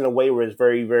things in a way where it's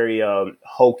very, very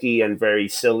hokey and very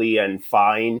silly and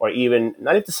fine, or even,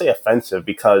 not even to say offensive,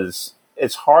 because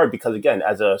it's hard, because, again,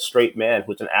 as a straight man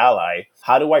who's an ally,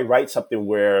 how do I write something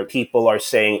where people are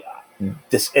saying,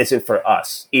 this isn't for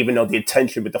us, even though the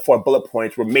intention with the 4 bullet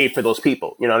points were made for those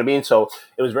people? You know what I mean? So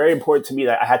it was very important to me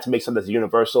that I had to make something that's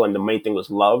universal, and the main thing was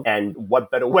love. And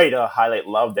what better way to highlight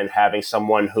love than having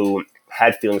someone who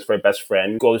had feelings for a best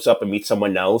friend, grows up and meets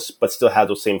someone else, but still has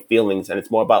those same feelings. And it's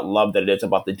more about love than it is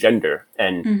about the gender.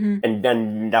 And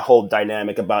then that whole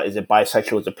dynamic about, is it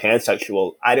bisexual, is it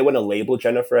pansexual? I didn't want to label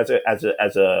Jennifer as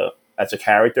a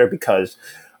character, because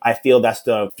I feel that's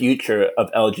the future of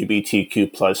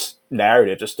LGBTQ plus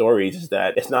narratives or stories, is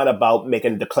that it's not about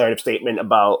making a declarative statement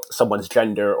about someone's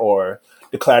gender, or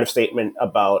declarative statement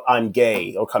about I'm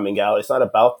gay or coming out. It's not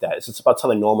about that. It's just about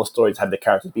telling normal stories, have the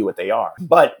characters be what they are.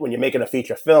 But when you're making a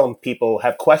feature film, people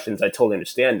have questions. I totally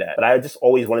understand that. But I just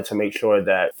always wanted to make sure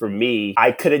that, for me,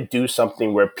 I couldn't do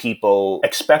something where people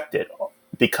expect it.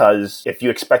 Because if you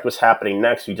expect what's happening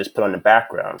next, you just put on the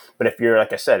background. But if you're,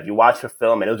 like I said, if you watch a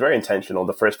film, and it was very intentional,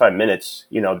 the first 5 minutes,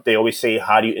 they always say,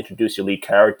 how do you introduce your lead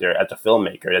character as a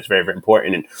filmmaker? That's very, very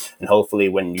important. And hopefully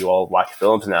when you all watch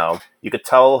films now, you could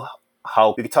tell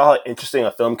how interesting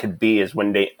a film could be is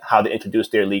how they introduce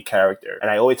their lead character. And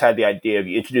I always had the idea of,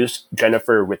 you introduce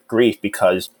Jennifer with grief,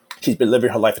 because she's been living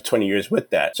her life for 20 years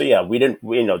with that. So yeah,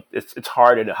 it's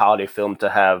hard in a holiday film to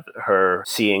have her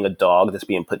seeing a dog that's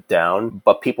being put down,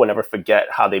 but people never forget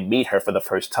how they meet her for the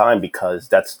first time, because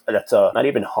that's a not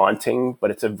even haunting, but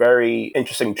it's a very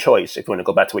interesting choice, if you want to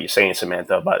go back to what you're saying,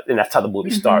 Samantha, and that's how the movie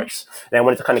starts. And I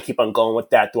wanted to kind of keep on going with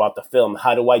that throughout the film.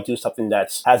 How do I do something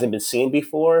that hasn't been seen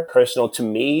before, personal to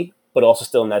me, but also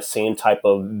still in that same type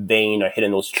of vein, or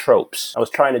hitting those tropes? I was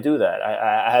trying to do that.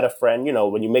 I had a friend,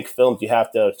 when you make films,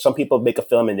 some people make a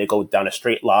film and they go down a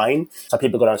straight line. Some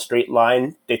people go down a straight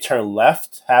line, they turn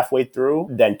left halfway through,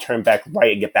 then turn back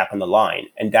right and get back on the line.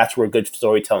 And that's where good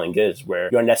storytelling is, where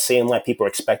you're on that same line, people are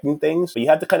expecting things, but you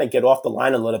have to kind of get off the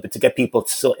line a little bit to get people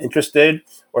still interested,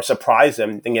 or surprise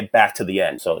them, then get back to the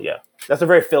end. So yeah. That's a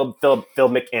very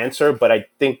filmic answer, but I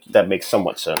think that makes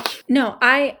somewhat sense. No,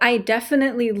 I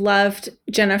definitely loved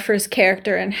Jennifer's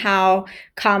character and how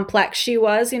complex she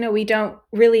was. We don't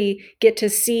really get to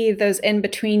see those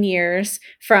in-between years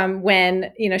from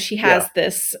when, she has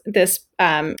this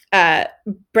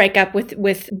breakup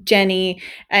with Jenny,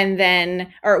 and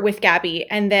then, or with Gabby,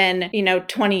 and then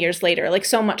 20 years later, like,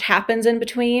 so much happens in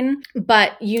between,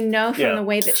 but from the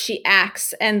way that she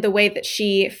acts and the way that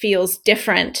she feels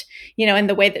different, and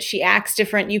the way that she acts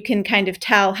different, you can kind of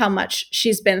tell how much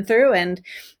she's been through. And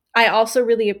I also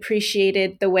really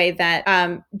appreciated the way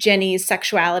that Jenny's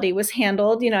sexuality was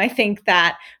handled. I think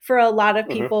that for a lot of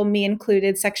people, me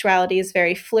included, sexuality is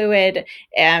very fluid.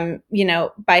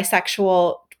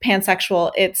 Bisexual,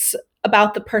 pansexual, it's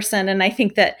about the person. And I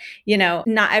think that,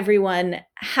 not everyone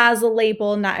has a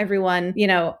label, not everyone,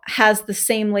 has the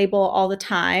same label all the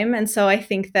time. And so I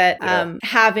think that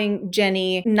having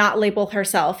Jenny not label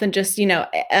herself and just,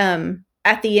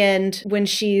 at the end when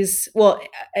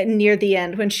near the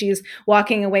end when she's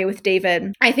walking away with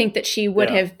David, I think that she would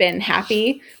have been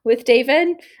happy with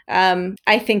David.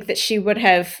 I think that she would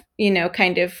have,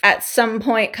 kind of at some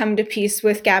point come to peace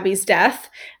with Gabby's death.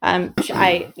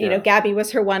 Gabby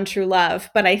was her one true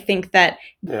love, but I think that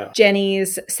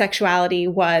Jenny's sexuality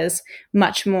was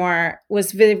much more,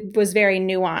 was very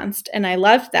nuanced. And I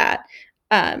loved that.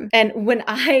 And when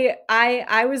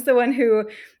I was the one who,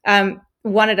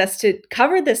 wanted us to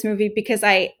cover this movie because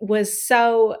I was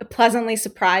so pleasantly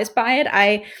surprised by it.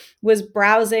 I was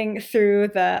browsing through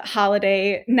the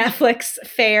holiday Netflix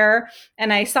fare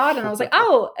and I saw it and I was like,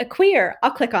 oh, a queer, I'll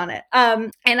click on it.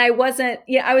 And I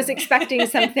was expecting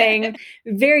something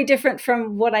very different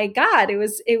from what I got. It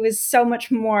was so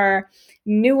much more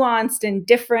nuanced and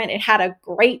different. It had a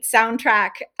great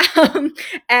soundtrack.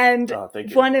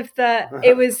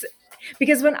 It was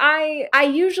because when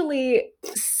I usually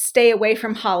stay away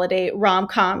from holiday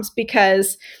rom-coms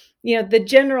because, the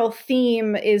general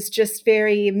theme is just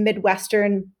very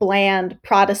Midwestern, bland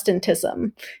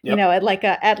Protestantism, at like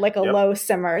a low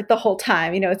simmer the whole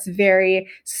time. It's very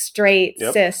straight,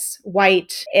 cis,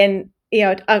 white, and,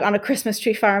 on a Christmas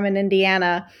tree farm in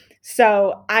Indiana.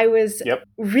 So I was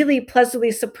really pleasantly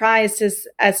surprised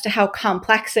as to how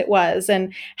complex it was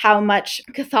and how much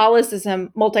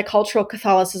Catholicism, multicultural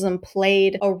Catholicism,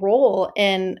 played a role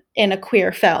in a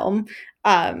queer film.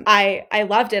 I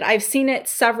loved it. I've seen it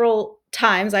several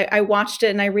times. I watched it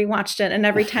and I rewatched it, and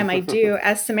every time I do,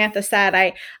 as Samantha said,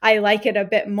 I like it a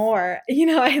bit more.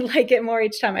 I like it more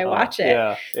each time I watch it.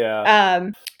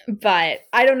 But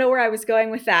I don't know where I was going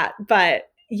with that, but.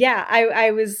 Yeah,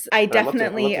 I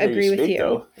definitely agree with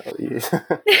you.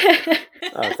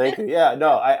 Thank you. Yeah,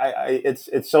 no,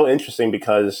 it's so interesting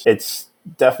because it's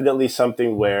definitely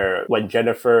something where when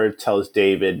Jennifer tells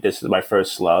David, "This is my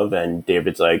first love," and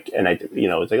David's like,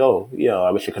 it's like, oh,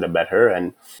 I wish I could have met her,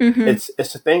 and it's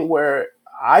a thing where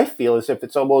I feel as if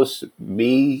it's almost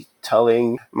me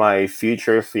telling my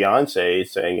future fiance,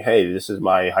 saying, hey, this is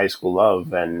my high school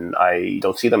love and I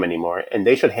don't see them anymore. And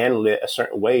they should handle it a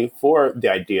certain way for the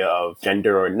idea of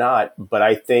gender or not. But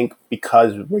I think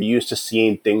because we're used to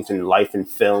seeing things in life and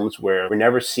films where we're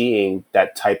never seeing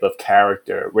that type of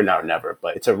character, we're not never,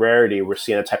 but it's a rarity. We're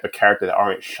seeing a type of character that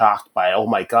aren't shocked by, oh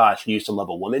my gosh, you used to love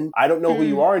a woman. I don't know who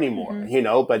you are anymore,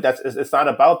 but it's not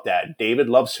about that. David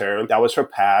loves her. That was her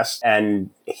past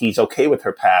and he's okay with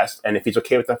her past. And if he's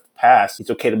okay with the past, it's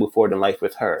okay to move forward in life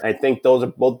with her. And I think those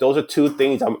are two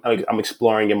things I'm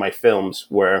exploring in my films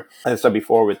where, as I said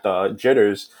before with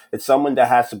Jitters, it's someone that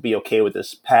has to be okay with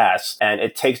his past. And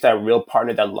it takes that real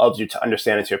partner that loves you to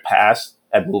understand it's your past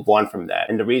and move on from that.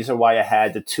 And the reason why I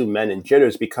had the two men in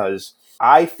Jitters, because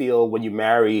I feel when you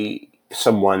marry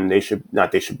someone, they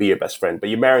should be your best friend, but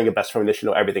you're marrying a best friend, they should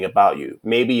know everything about you.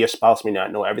 Maybe your spouse may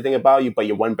not know everything about you, but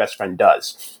your one best friend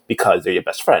does because they're your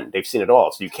best friend. They've seen it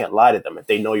all, so you can't lie to them. If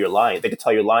they know you're lying, they can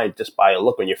tell you're lying just by a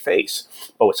look on your face.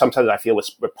 But sometimes I feel with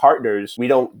partners, we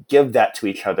don't give that to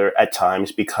each other at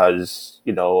times because,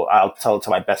 I'll tell it to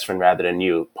my best friend rather than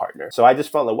you, partner. So I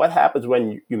just felt like what happens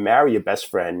when you marry your best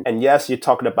friend, and yes, you're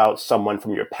talking about someone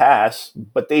from your past,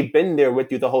 but they've been there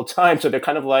with you the whole time, so they're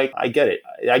kind of like, I get it,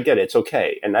 it's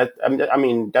okay. And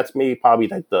that's me, probably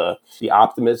like the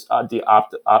optimist,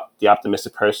 the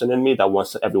optimistic person in me that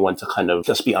wants everyone to kind of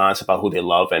just be honest about who they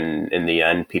love, and in the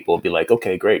end, people will be like,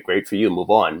 okay, great for you, move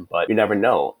on. But you never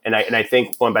know. And I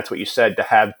think going back to what you said, to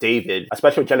have David,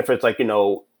 especially with Jennifer, it's like,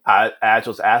 as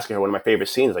was asking her, one of my favorite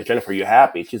scenes, like, Jennifer, are you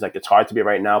happy? She's like, it's hard to be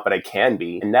right now, but I can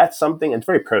be. And that's something, it's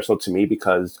very personal to me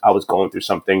because I was going through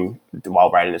something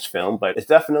while writing this film, but it's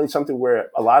definitely something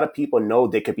where a lot of people know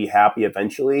they could be happy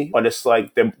eventually, but it's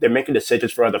like they're making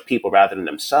decisions for other people rather than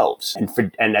themselves.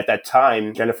 And at that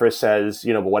time, Jennifer says,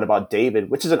 but what about David?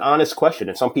 Which is an honest question.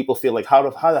 And some people feel like, how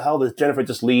the hell does Jennifer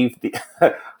just leave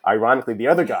ironically, the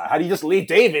other guy. How do you just leave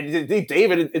David? Leave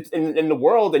David in the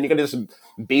world and you're going to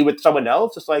just be with someone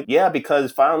else? It's like, yeah,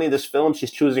 because finally in this film,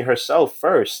 she's choosing herself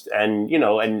first. And,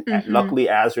 and luckily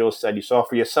Azrael said, you saw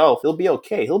for yourself, he'll be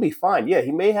okay. He'll be fine. Yeah,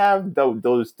 he may have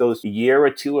those year or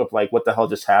two of like, what the hell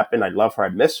just happened? I love her. I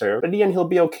miss her. But in the end, he'll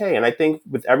be okay. And I think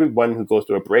with everyone who goes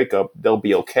through a breakup, they'll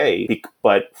be okay.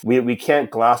 But we can't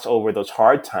gloss over those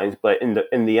hard times. But in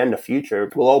the end, the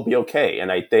future, we'll all be okay.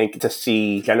 And I think to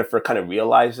see Jennifer kind of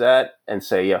realize that and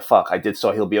say, yeah, fuck, I did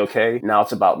so he'll be okay. Now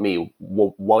it's about me.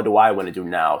 What do I want to do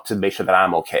now to make sure that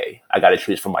I'm okay? I got to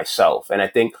choose for myself. And I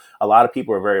think a lot of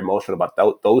people are very emotional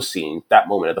about those scenes, that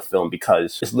moment of the film,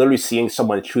 because it's literally seeing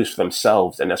someone choose for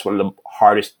themselves. And that's one of the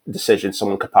hardest decisions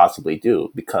someone could possibly do,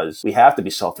 because we have to be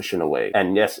selfish in a way.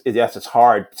 And yes, it's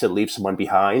hard to leave someone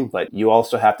behind, but you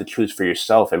also have to choose for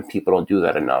yourself. And people don't do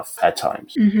that enough at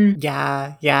times.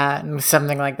 Yeah. And with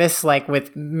something like this, like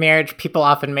with marriage, people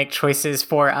often make choices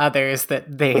for others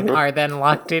that they are then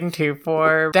locked into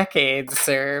for decades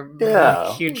or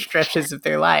huge stretches of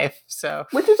their life. So,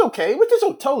 which is okay, which is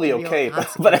totally okay.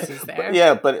 But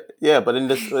in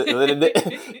this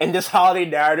in this holiday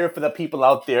narrative, for the people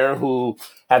out there who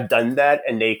have done that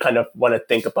and they kind of want to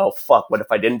think about, fuck, what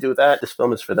if I didn't do that? This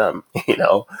film is for them,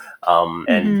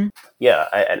 And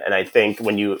I think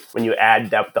when you add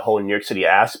that, the whole New York City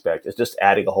aspect, it's just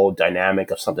adding a whole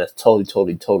dynamic of something that's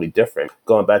totally different.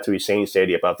 Going back to what you're saying,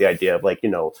 Sadie, about the idea of like,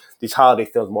 these holiday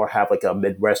films more have like a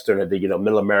Midwestern or the,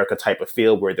 middle America type of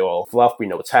feel where they're all fluff. We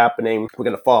know what's happening. We're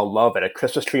going to fall in love at a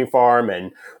Christmas tree farm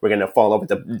and we're going to fall in love with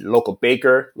the local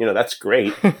baker. That's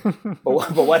great.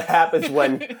 but what happens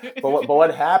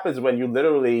when you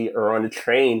literally are on a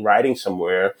train riding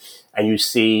somewhere and you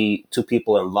see two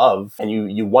people in love and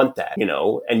you want that,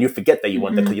 and you forget that you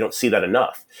want that because you don't see that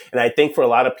enough. And I think for a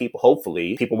lot of people,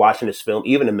 hopefully people watching this film,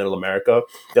 even in middle America,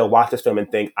 they'll watch this film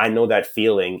and think, I know that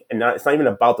feeling. And it's not even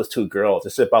about those two girls.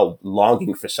 It's about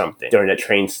longing for something during that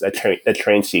train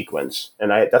sequence.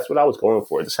 And that's what I was going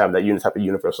for, just having that type of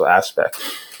universal aspect.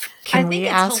 I think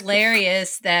it's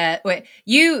hilarious that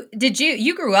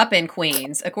you grew up in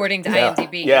Queens, according to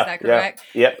IMDb. Is that correct?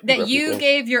 Yeah. That you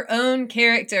gave your own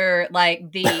character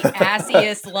like the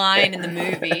assiest line in the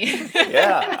movie.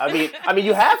 Yeah, I mean,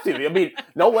 you have to. I mean,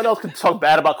 no one else can talk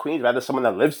bad about Queens rather than someone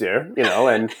that lives there,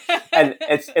 And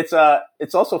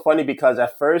it's also funny because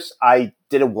at first I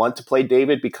didn't want to play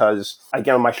David because,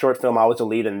 again, in my short film, I was the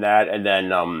lead in that. And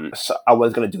then so I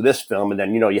was going to do this film. And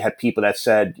then, you had people that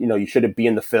said, you shouldn't be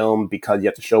in the film because you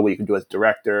have to show what you can do as a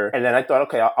director. And then I thought,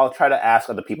 okay, I'll try to ask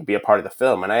other people to be a part of the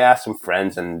film. And I asked some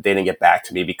friends and they didn't get back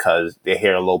to me because they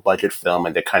hear a low budget film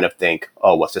and they kind of think,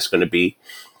 oh, what's this going to be?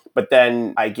 But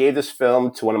then I gave this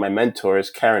film to one of my mentors,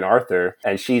 Karen Arthur,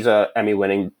 and she's a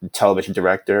Emmy-winning television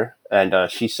director.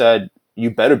 And she said, you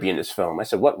better be in this film. I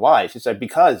said, what? Why? She said,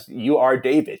 because you are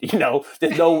David.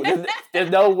 There's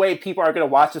no way people are going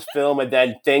to watch this film and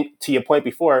then think, to your point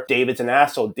before, David's an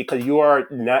asshole, because you are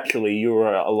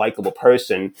a likable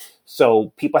person.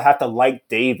 So people have to like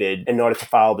David in order to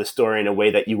follow the story in a way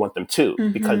that you want them to,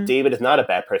 because David is not a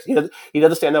bad person. He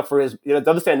doesn't stand up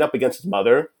doesn't stand up against his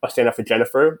mother or stand up for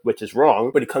Jennifer, which is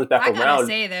wrong. But he comes back around. I gotta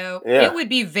say though, it would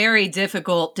be very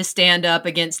difficult to stand up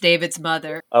against David's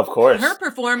mother. Of course, her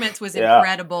performance was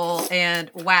incredible,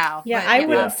 and wow. Yeah, I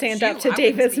won't stand up to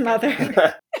David's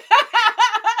mother.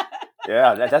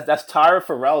 Yeah, that's Tyra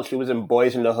Farrell. She was in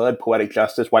Boys in the Hood, Poetic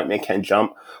Justice, White Man Can't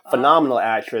Jump. Phenomenal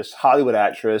actress, Hollywood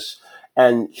actress.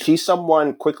 And she's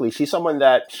someone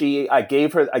that I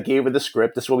gave her the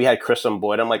script. This is where we had Chris on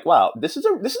board. I'm like, wow, this is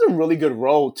a really good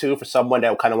role too for someone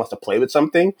that kind of wants to play with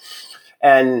something.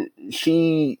 And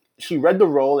she read the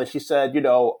role and she said,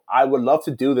 I would love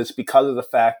to do this because of the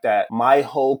fact that my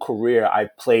whole career I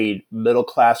played middle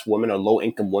class women or low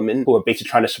income women who are basically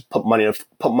trying to put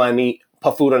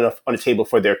food on the table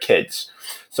for their kids.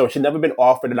 So she'd never been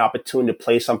offered an opportunity to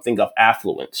play something of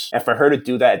affluence. And for her to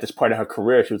do that at this point in her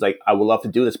career, she was like, I would love to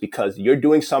do this because you're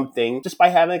doing something just by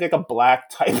having like a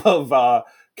black type of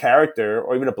character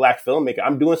or even a black filmmaker.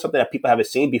 I'm doing something that people haven't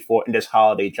seen before in this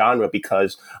holiday genre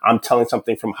because I'm telling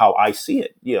something from how I see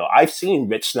it. I've seen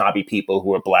rich, snobby people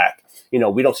who are black.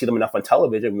 We don't see them enough on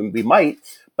television. We might,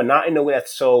 but not in a way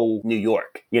that's so New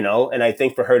York, and I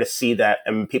think for her to see that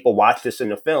and people watch this in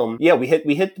the film, we hit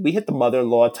the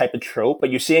mother-in-law type of trope, but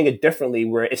you're seeing it differently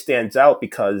where it stands out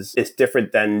because it's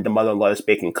different than the mother-in-law that's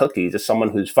baking cookies. It's someone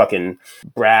who's fucking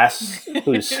brass,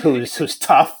 who's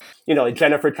tough,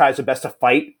 Jennifer tries her best to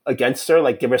fight against her,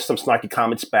 like give her some snarky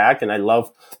comments back. And I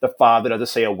love the father doesn't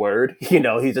say a word.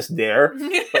 He's just there,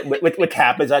 which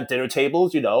happens at dinner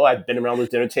tables. I've been around those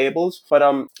dinner tables, but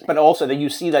also then you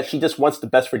see that she just wants the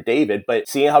best for David. But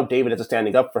seeing how David isn't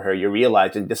standing up for her, you're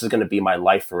realizing this is going to be my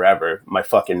life forever. My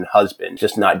fucking husband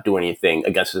just not doing anything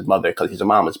against his mother because he's a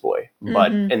mama's boy. Mm-hmm.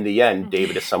 But in the end,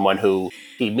 David is someone who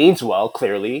he means well.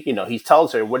 Clearly, he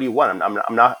tells her, "What do you want?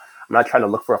 I'm not trying to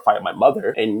look for a fight with my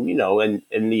mother." And, and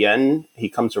in the end, he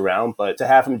comes around. But to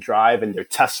have him drive in their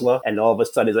Tesla and all of a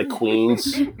sudden it's like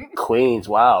Queens,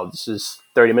 wow, this is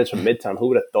 30 minutes from Midtown. Who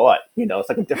would have thought? It's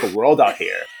like a different world out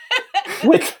here.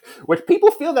 Which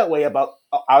people feel that way about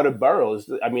outer boroughs.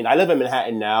 I mean, I live in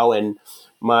Manhattan now, and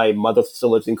my mother still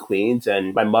lives in Queens,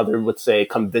 and my mother would say,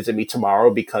 "Come visit me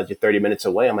tomorrow because you're 30 minutes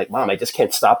away." I'm like, "Mom, I just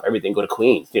can't stop everything, go to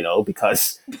Queens,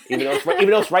 because even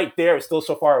though it's right there, it's still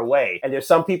so far away." And there's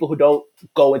some people who don't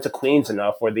go into Queens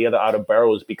enough or the other outer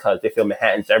boroughs because they feel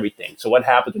Manhattan's everything. So what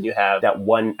happens when you have that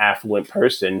one affluent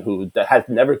person that has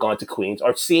never gone to Queens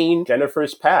or seen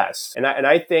Jennifer's past? And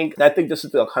I think this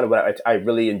is the kind of what I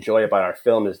really enjoy about our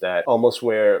film is that almost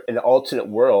where in the alternate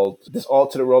world, this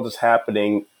alternate world is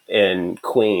happening in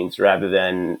Queens rather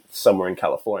than somewhere in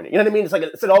California. You know what I mean?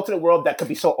 It's an alternate world that could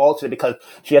be so alternate because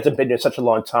she hasn't been there such a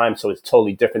long time, so it's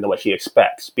totally different than what she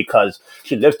expects because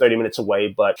she lives 30 minutes away,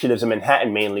 but she lives in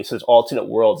Manhattan mainly, so this alternate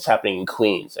world is happening in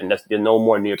Queens, and there's no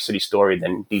more New York City story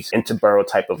than these interborough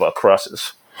type of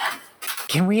crosses.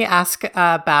 Can we ask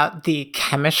about the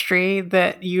chemistry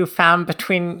that you found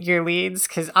between your leads?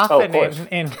 Because often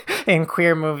in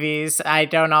queer movies, I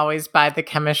don't always buy the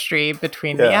chemistry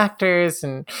between the actors,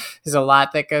 and there's a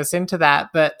lot that goes into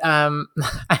that. But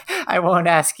I won't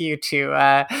ask you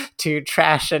to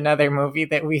trash another movie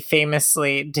that we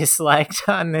famously disliked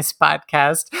on this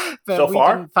podcast. But so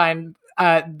far? Didn't find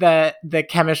the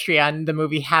chemistry on the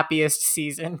movie Happiest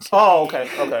Season. Oh, okay.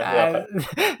 Yeah.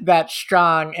 That's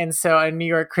strong. And so A New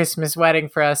York Christmas Wedding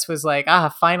for us was like,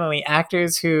 finally,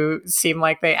 actors who seem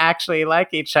like they actually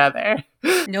like each other.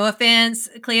 No offense,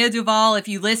 Clea Duvall, if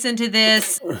you listen to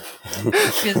this,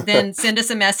 then send us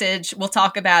a message. We'll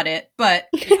talk about it. But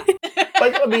yeah.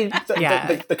 But I mean,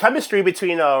 the chemistry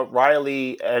between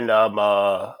Riley and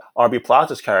Aubrey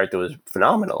Plaza's character was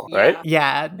phenomenal, right?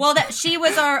 Yeah. Well, she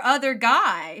was our other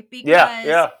guy because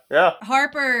yeah.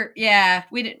 Harper,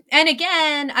 we didn't. And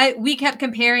again, we kept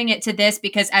comparing it to this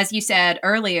because, as you said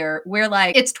earlier, we're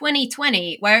like, it's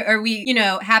 2020. Why are we?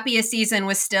 Happiest Season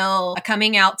was still a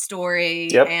coming out story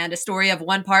and a story of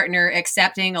one partner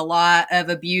accepting a lot of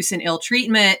abuse and ill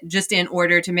treatment just in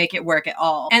order to make it work at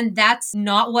all. And that's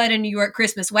not what A New York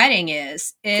Christmas Wedding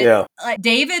is.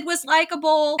 David was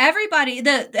likable. Everybody,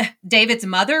 David's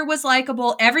mother was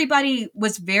likable. Everybody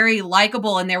was very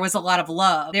likable, and there was a lot of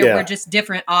love. There were just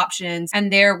different options,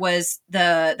 and there was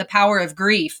the power of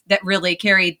grief that really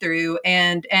carried through,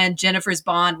 and Jennifer's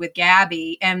bond with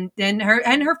Gabby, and then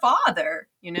her father.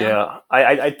 Yeah,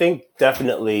 I think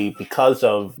definitely because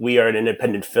of we are an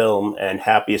independent film and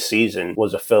Happiest Season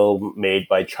was a film made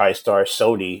by TriStar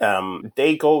Sony.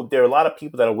 There are a lot of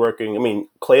people that are working. I mean,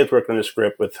 Clea's working on the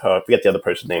script with her. I forget the other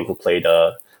person's name who played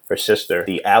her sister,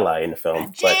 the ally in the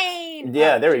film. Jane.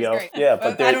 There we go. Great. Yeah,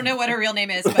 but I don't know what her real name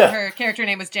is, but her character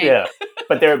name was Jane. Yeah,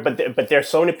 but there are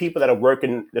so many people that are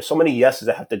working. There's so many yeses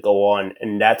that have to go on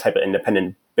in that type of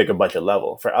independent, bigger budget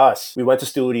level. For us, we went to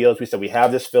studios. We said we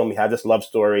have this film, we have this love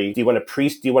story. We want to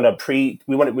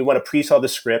pre-sell the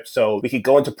script so we could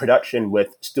go into production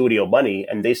with studio money,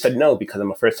 and they said no because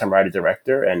I'm a first-time writer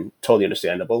director, and totally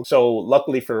understandable. So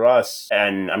luckily for us,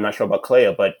 and I'm not sure about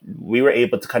Clea, but we were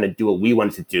able to kind of do what we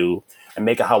wanted to do and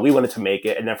make it how we wanted to make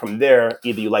it. And then from there,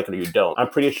 either you like it or you don't. I'm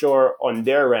pretty sure on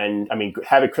their end, I mean,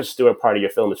 having Chris Stewart part of your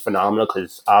film is phenomenal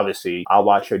because obviously I'll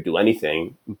watch her do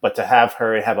anything. But to have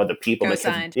her and have other people,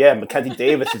 Mackenzie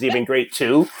Davis is even great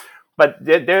too. But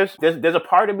there's a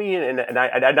part of me, and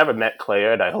I never met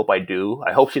Claire, and I hope I do.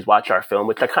 I hope she's watched our film,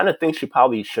 which I kind of think she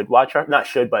probably should watch our, not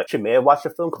should, but she may have watched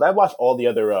the film, because I watched all the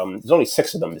other, there's only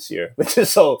 6 of them this year, which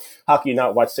is so, how can you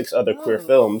not watch 6 other queer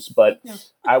films? But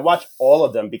I watched all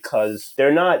of them because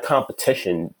they're not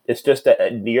competition. It's just that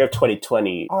in the year of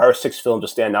 2020, our 6 films will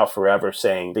stand out forever,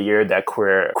 saying the year that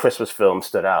queer Christmas film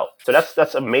stood out. So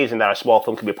that's amazing that a small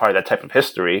film can be a part of that type of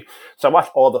history. So I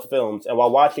watched all the films, and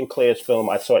while watching Claire's film,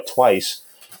 I saw it twice.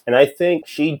 And I think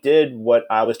she did what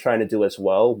I was trying to do as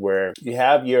well, where you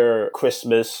have your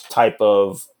Christmas type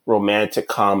of romantic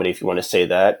comedy, if you want to say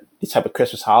that, these type of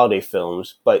Christmas holiday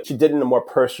films, but she did it in a more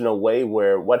personal way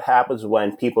where what happens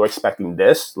when people are expecting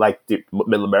this, like what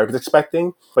middle America's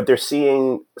expecting, but they're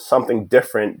seeing something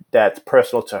different that's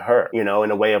personal to her, you know,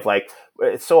 in a way of like,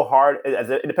 it's so hard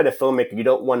as an independent filmmaker.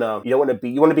 You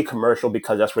want to be commercial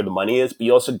because that's where the money is, but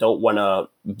you also don't want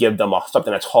to give them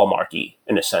something that's hallmarky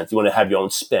in a sense. You want to have your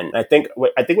own spin. And I think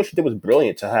what she did was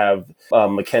brilliant to have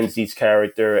Mackenzie's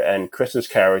character and Kristen's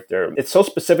character. It's so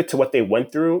specific to what they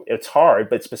went through. It's hard,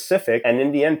 but it's specific. And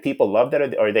in the end, people love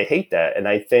that or they hate that. And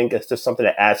I think it's just something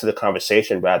that adds to the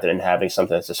conversation rather than having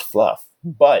something that's just fluff.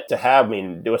 But to have, I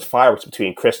mean, there was fireworks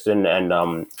between Kristen and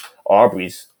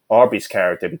Aubrey's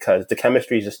character because the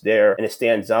chemistry is just there and it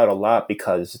stands out a lot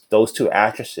because those two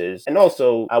actresses, and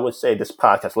also I would say this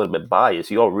podcast is a little bit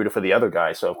biased. You all rooted for the other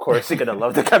guy, so of course you're gonna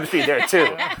love the chemistry there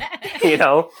too, you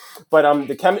know. But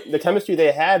the chemistry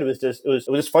they had was just it was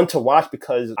just fun to watch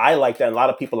because I like that and a lot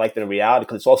of people like that in reality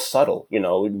because it's all subtle. You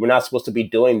know, we're not supposed to be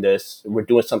doing this. We're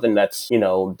doing something that's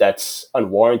that's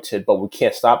unwarranted, but we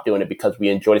can't stop doing it because we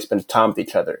enjoy to spend time with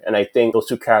each other. And I think those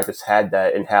two characters had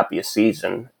that in Happiest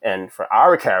Season. And for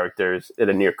our characters in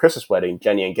A Near Christmas Wedding,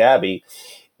 Jenny and Gabby,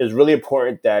 it was really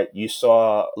important that you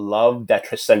saw love that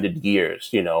transcended years,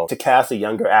 you know. To cast the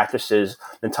younger actresses,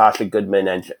 Natasha Goodman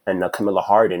and Camilla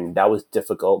Hardin, that was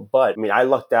difficult. But, I mean, I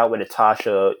lucked out with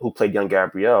Natasha, who played young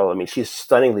Gabrielle. I mean, she's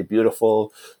stunningly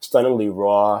beautiful, stunningly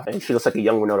raw, and she looks like a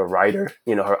young Winona Ryder.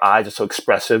 You know, her eyes are so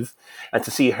expressive. And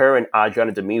to see her and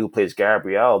Adriana Demi, who plays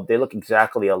Gabrielle, they look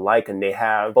exactly alike. And they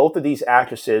have, both of these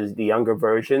actresses, the younger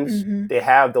versions, they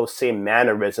have those same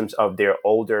mannerisms of their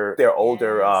older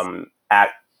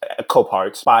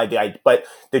co-parts but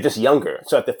they're just younger.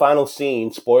 So at the final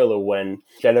scene, spoiler, when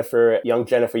young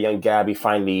Gabby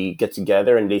finally get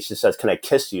together and they just says, "Can I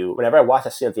kiss you?" Whenever I watch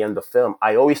that scene at the end of the film,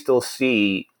 I always still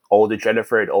see older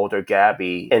Jennifer and older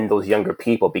Gabby and those younger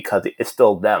people because it's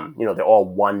still them. You know, they're all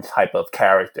one type of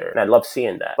character. And I love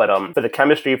seeing that. But for the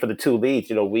chemistry for the two leads,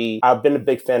 you know, I've been a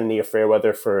big fan of Nia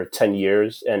Fairweather for 10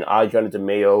 years. And Adriana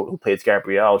DeMeo, who plays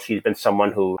Gabrielle, she's been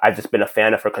someone who I've just been a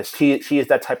fan of her because she is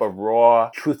that type of raw,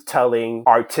 truth-telling,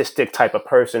 artistic type of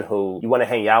person who you want to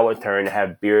hang out with her and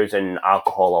have beers and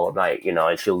alcohol all night, you know,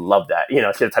 and she'll love that. You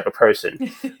know, she's the type of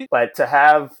person. But to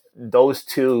have those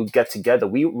two get together,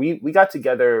 we got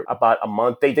together about a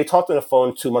month. They talked on the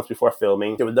phone 2 months before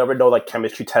filming. There was never no like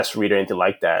chemistry test read or anything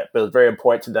like that, but it was very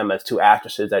important to them as two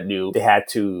actresses that knew they had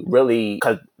to really,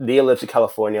 because Leah lives in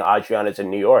California, Adriana's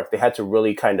in New York, they had to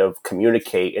really kind of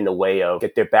communicate in a way of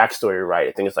get their backstory right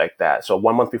and things like that. So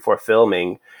 1 month before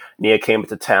filming, Nia came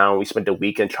into town. We spent the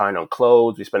weekend trying on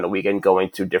clothes. We spent the weekend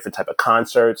going to different type of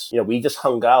concerts. You know, we just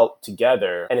hung out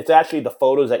together. And it's actually the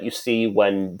photos that you see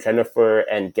when Jennifer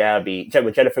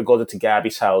goes into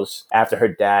Gabby's house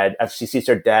after she sees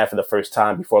her dad for the first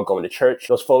time before going to church.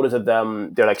 Those photos of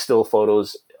them, they're like still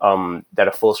photos that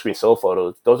are full screen still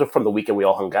photos. Those are from the weekend we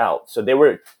all hung out. So they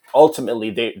were ultimately,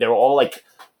 they were all like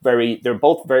they're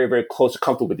both very, very close and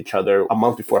comfortable with each other a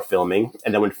month before filming.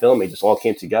 And then when filming, it just all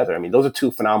came together. I mean, those are two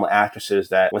phenomenal actresses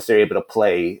that once they're able to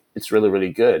play, it's really,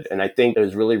 really good. And I think it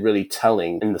was really, really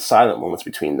telling in the silent moments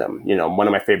between them. You know, one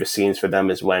of my favorite scenes for them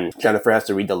is when Jennifer has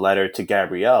to read the letter to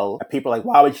Gabrielle. And people are like,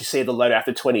 why would you save the letter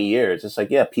after 20 years? It's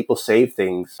like, yeah, people save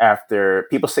things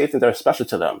that are special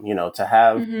to them, you know, to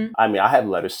have. I mean, I have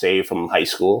letters saved from high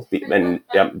school and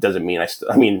it doesn't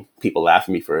mean people laugh at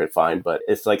me for it, fine. But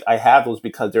it's like, I have those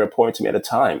because they're important to me at a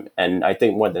time. And I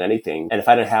think more than anything, and if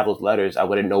I didn't have those letters, I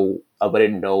wouldn't know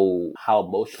how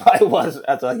emotional I was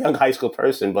as a young high school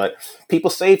person. But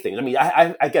people save things. I mean,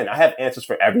 I have answers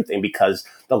for everything because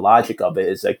the logic of it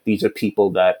is like, these are people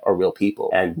that are real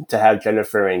people. And to have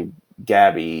Jennifer and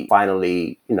Gabby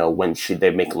finally, you know, when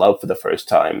they make love for the first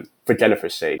time, for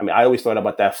Jennifer's sake. I mean, I always thought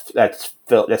about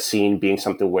that scene being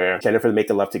something where Jennifer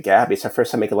making love to Gabby. It's her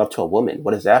first time making love to a woman.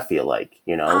 What does that feel like,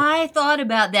 you know? I thought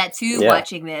about that too,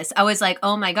 watching this. I was like,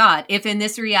 oh my God, if in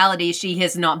this reality she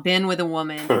has not been with a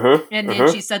woman and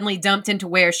then she's suddenly dumped into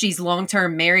where she's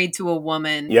long-term married to a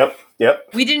woman. Yep.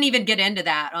 We didn't even get into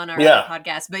that on our other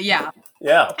podcast, but yeah.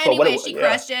 Yeah. Anyway, she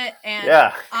crushed it,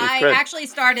 and I actually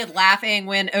started laughing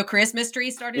when A Christmas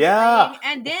Tree started playing,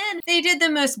 and then they did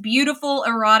the most beautiful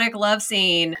erotic love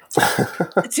scene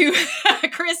to A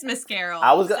Christmas Carol.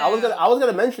 I was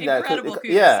gonna mention that. Incredible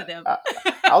kudos to them.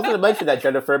 I was gonna mention that,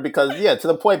 Jennifer, because to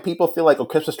the point people feel like A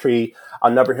Christmas Tree,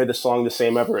 I'll never hear the song the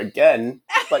same ever again.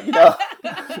 But you know,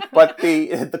 but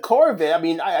the core of it, I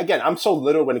mean, I'm so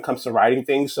little when it comes to writing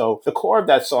things, so the core of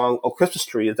that song, A Christmas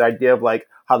Tree, is the idea of like,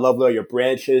 how lovely are your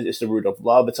branches? It's the root of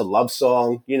love. It's a love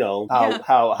song. You know,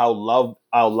 how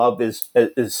love is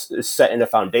set in the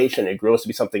foundation. It grows to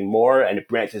be something more and it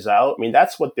branches out. I mean,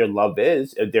 that's what their love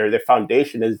is. Their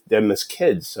foundation is them as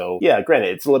kids. So yeah,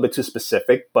 granted, it's a little bit too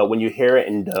specific, but when you hear it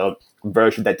in the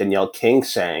version that Danielle King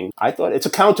sang, I thought it's a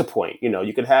counterpoint. You know,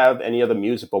 you could have any other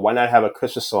music, but why not have a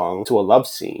Christmas song to a love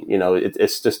scene? You know,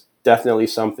 it's just definitely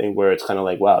something where it's kind of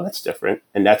like, wow, that's different.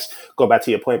 And that's, go back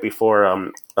to your point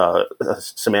before,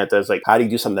 Samantha, is like, how do you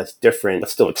do something that's different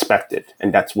but still expected?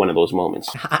 And that's one of those moments.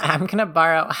 I'm going to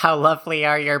borrow How Lovely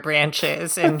Are Your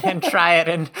Branches and try it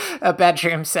in a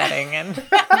bedroom setting and see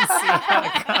how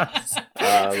it goes.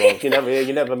 Well,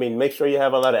 you never, I mean, make sure you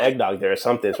have a lot of eggnog there or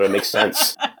something so it makes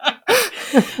sense.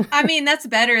 I mean, that's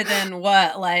better than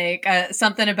what, like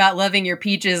something about loving your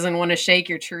peaches and want to shake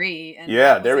your tree. And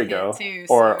yeah, there we go. Too,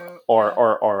 or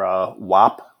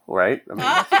WAP, right? I mean,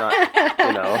 that's not,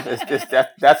 you know,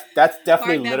 that's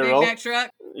definitely literal. Big back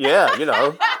truck. Yeah, you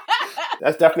know.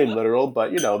 That's definitely literal,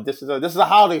 but you know, this is a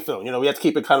holiday film. You know, we have to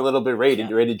keep it kind of a little bit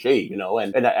rated G. You know,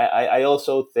 and I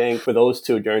also think for those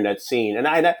two during that scene, and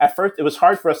at first it was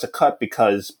hard for us to cut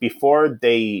because before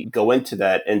they go into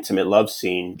that intimate love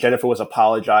scene, Jennifer was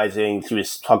apologizing. She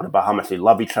was talking about how much they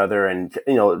love each other, and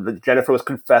you know, Jennifer was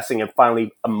confessing and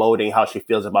finally emoting how she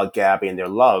feels about Gabby and their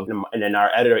love. And then our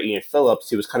editor Ian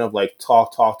Phillips, he was kind of like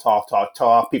talk.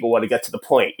 People want to get to the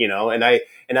point, you know, and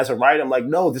as a writer, I'm like,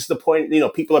 no, this is the point. You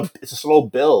know, it's a slow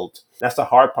build. That's the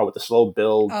hard part with the slow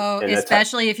build. Oh, and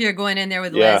especially if you're going in there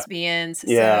with lesbians.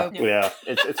 Yeah, so. yeah.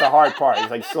 It's a hard part.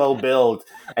 It's like slow build.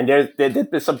 And there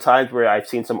did been some times where I've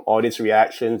seen some audience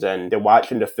reactions and they're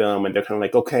watching the film and they're kind of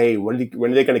like, okay, when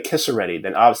are they going to kiss already?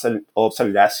 Then all of a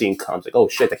sudden that scene comes, like, oh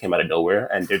shit, that came out of nowhere.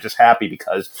 And they're just happy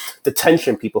because the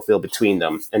tension people feel between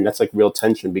them. And that's like real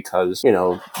tension because, you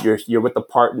know, you're with a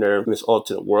partner in this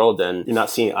alternate world and you're not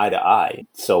seeing eye to eye.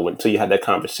 So until you have that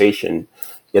conversation,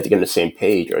 you have to get on the same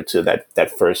page or to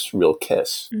that first real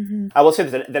kiss. Mm-hmm. I will say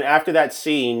that then after that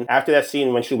scene,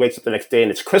 when she wakes up the next day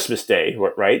and it's Christmas Day,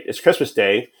 right? It's Christmas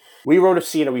Day. We wrote a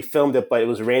scene and we filmed it, but it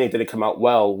was raining, didn't come out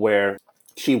well, where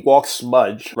she walks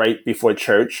Smudge right before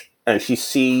church and she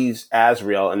sees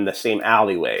Azrael in the same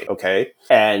alleyway, okay?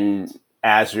 And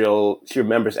she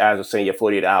remembers Azrael saying you have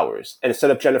 48 hours. And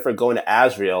instead of Jennifer going to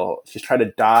Azrael, she's trying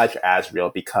to dodge Azrael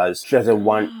because she doesn't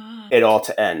want it all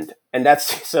to end. And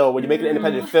that's, so when you make an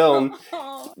independent film,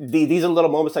 these are little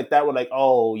moments like that where like,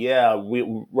 oh yeah,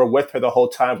 we're with her the whole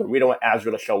time, but we don't want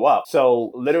Azrael to show up.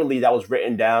 So literally that was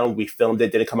written down, we filmed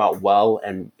it, didn't come out well,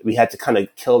 and we had to kind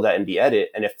of kill that in the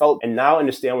edit. And and now I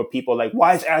understand when people are like,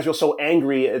 why is Azrael so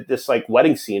angry at this like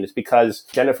wedding scene? It's because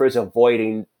Jennifer is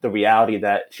avoiding the reality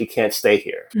that she can't stay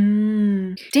here.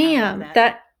 Damn,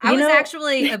 I was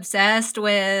actually obsessed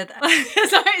with.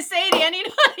 Sorry, Sadie.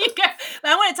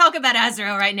 I want to talk about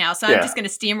Azrael right now, so I'm just going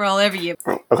to steamroll over you.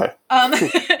 Okay.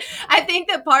 I think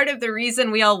that part of the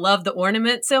reason we all love the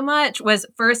ornament so much was,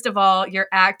 first of all, your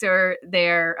actor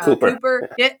there, Cooper.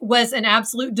 It was an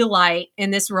absolute delight in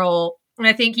this role. And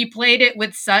I think he played it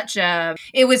with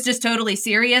it was just totally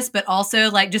serious, but also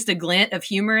like just a glint of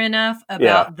humor enough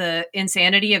about the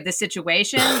insanity of the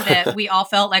situation that we all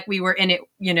felt like we were in it,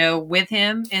 you know, with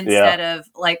him instead of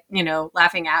like, you know,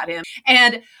 laughing at him.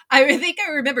 And I think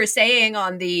I remember saying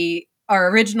on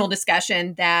our original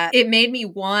discussion that it made me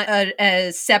want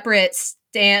a separate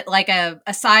like a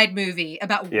side movie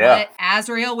about what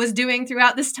Azrael was doing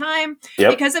throughout this time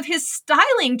because of his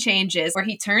styling changes, where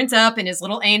he turns up in his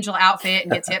little angel outfit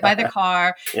and gets hit by the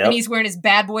car and he's wearing his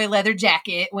bad boy leather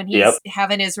jacket when he's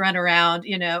having his run around,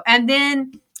 you know, and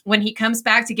then when he comes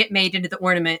back to get made into the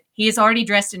ornament, he is already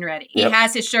dressed and ready. He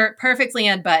has his shirt perfectly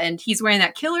unbuttoned. He's wearing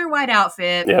that killer white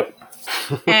outfit.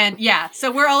 And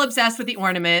so we're all obsessed with the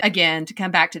ornament again, to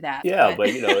come back to that.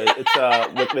 But you know,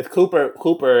 it's with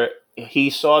Cooper, he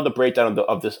saw the breakdown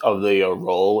of the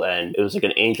role, and it was like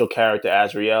an angel character,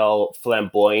 Azrael,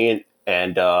 flamboyant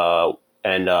and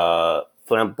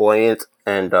flamboyant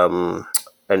and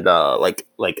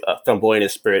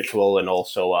spiritual, and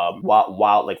also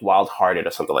wild-hearted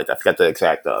or something like that. I forgot the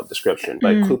exact description,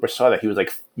 but Cooper saw that. He was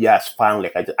like, yes, finally,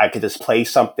 I could just play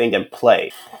something and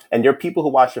play. And there are people who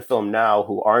watch the film now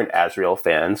who aren't Azrael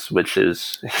fans, which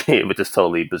is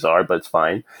totally bizarre, but it's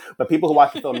fine. But people who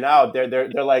watch the film now, they're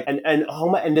like,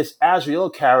 and this Azrael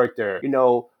character, you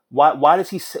know, why does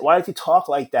he talk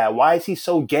like that? Why is he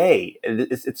so gay?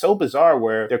 It's so bizarre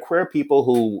where they're queer people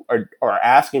who are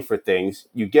asking for things.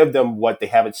 You give them what they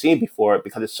haven't seen before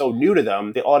because it's so new to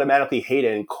them. They automatically hate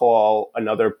it and call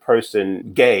another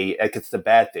person gay like it's the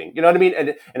bad thing. You know what I mean?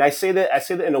 And I say that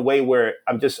in a way where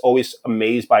I'm just always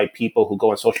amazed by people who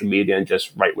go on social media and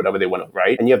just write whatever they want to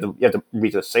write. And you have the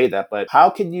reason to say that. But how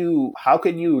can you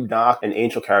knock an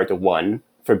Angel character, one,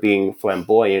 for being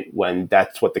flamboyant when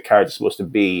that's what the character's supposed to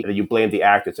be, and you blame the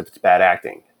actors if it's bad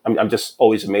acting? I'm just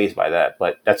always amazed by that,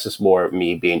 but that's just more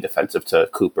me being defensive to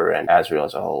Cooper and Azrael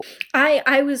as a whole.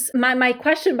 I was my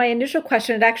initial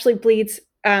question, it actually bleeds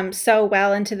so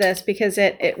well into this because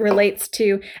it relates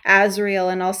to Azrael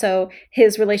and also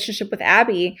his relationship with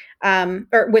Abby,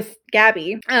 or with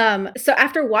Gabby. So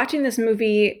after watching this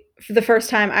movie for the first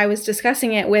time, I was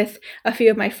discussing it with a few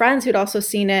of my friends who'd also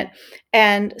seen it,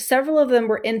 and several of them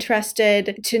were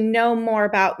interested to know more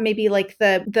about maybe like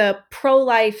the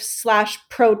pro-life /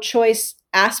 pro-choice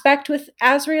aspect with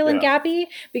Azrael and Gabby,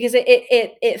 because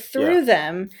it threw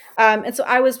them. And so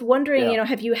I was wondering,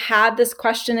 have you had this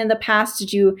question in the past?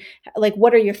 Did you,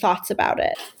 what are your thoughts about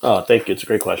it? Oh, thank you. It's a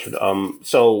great question.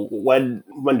 So when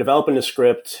developing the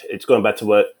script, it's going back to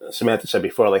what Samantha said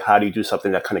before, like, how do you do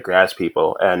something that kind of grabs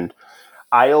people? And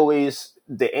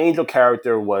the Angel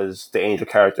character was the Angel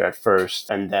character at first.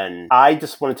 And then I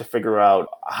just wanted to figure out,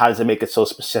 how does it make it so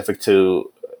specific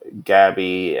to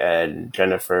Gabby and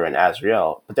Jennifer and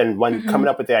Azrael? But then when coming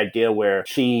up with the idea where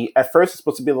she, at first, it's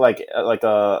supposed to be like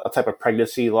a type of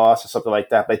pregnancy loss or something like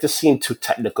that, but it just seemed too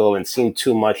technical and seemed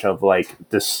too much of like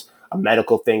this a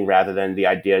medical thing rather than the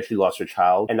idea she lost her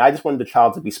child. And I just wanted the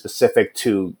child to be specific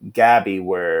to Gabby,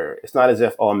 where it's not as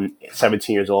if, oh, I'm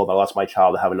 17 years old, I lost my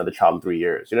child, I have another child in 3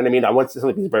 years. You know what I mean? I wanted something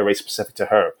to be very, very specific to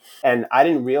her. And I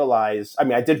didn't realize,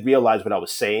 I did realize what I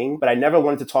was saying, but I never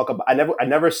wanted to talk about, I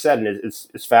never said, and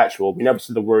it's factual, we never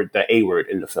said the A word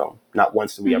in the film. Not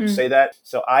once did we ever say that.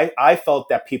 So I felt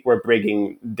that people were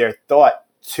bringing their thought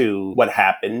to what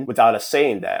happened without us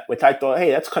saying that, which I thought, hey,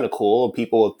 that's kind of cool.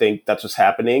 People will think that's what's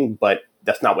happening, but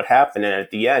that's not what happened. And at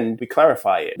the end, we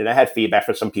clarify it. And I had feedback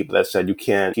from some people that said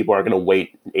people are going to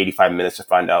wait 85 minutes to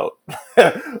find out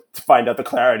the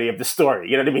clarity of the story.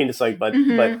 You know what I mean? It's like, but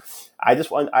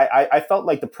I felt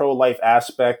like the pro-life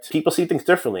aspect, people see things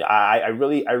differently. I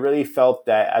really felt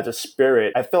that as a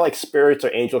spirit, I feel like spirits or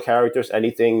angel characters,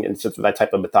 anything in sort of that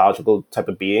type of mythological type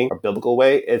of being or biblical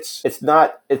way, it's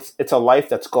a life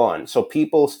that's gone. So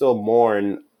people still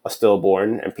mourn a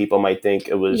stillborn, and people might think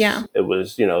it was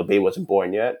the baby wasn't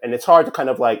born yet. And it's hard to kind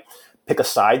of like pick a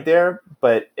side there,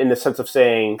 but in the sense of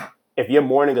saying, if you're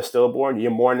mourning a stillborn, you're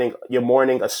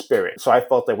mourning a spirit. So I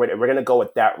felt that we're going to go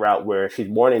with that route where she's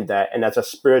mourning that. And as a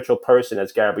spiritual person,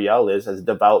 as Gabrielle is, as a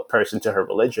devout person to her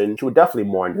religion, she would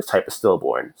definitely mourn this type of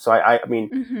stillborn. So I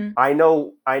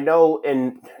know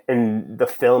in the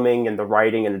filming and the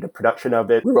writing and the production of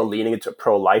it, we were leaning into a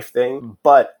pro-life thing,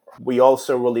 but we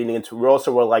also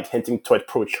were like hinting toward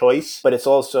pro-choice, but it's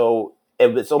almost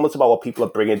about what people are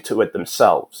bringing to it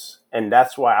themselves. And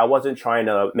that's why I wasn't trying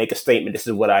to make a statement, this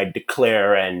is what I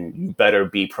declare and you better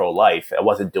be pro-life. I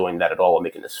wasn't doing that at all when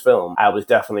making this film. I was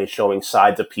definitely showing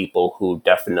sides of people who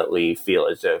definitely feel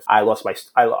as if I lost my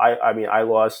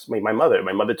mother.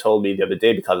 My mother told me the other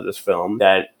day because of this film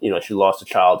that, she lost a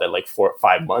child at like 4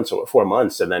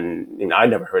 months. And then, I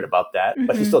never heard about that,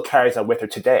 but she still carries that with her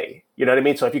today. You know what I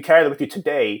mean? So if you carry that with you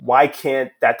today, why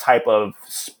can't that type of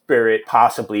spirit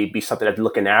possibly be something that's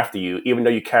looking after you? Even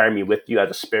though you carry me with you as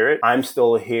a spirit, I'm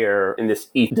still here in this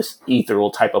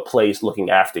ethereal type of place looking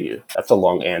after you. That's a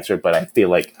long answer, but I feel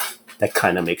like that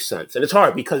kind of makes sense. And it's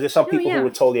hard because there's some people who are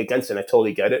totally against it, and I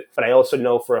totally get it. But I also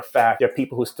know for a fact there are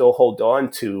people who still hold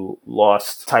on to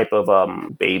lost type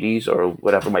of babies or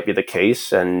whatever might be the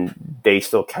case, and they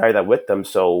still carry that with them.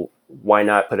 So why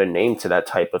not put a name to that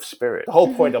type of spirit? The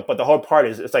whole point, but the whole part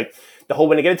is, it's like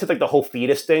when they get into like the whole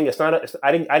fetus thing,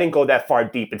 I didn't go that far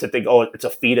deep into think, oh, it's a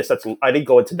fetus. I didn't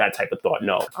go into that type of thought.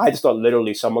 No, I just thought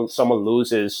literally someone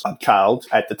loses a child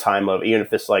at the time of, even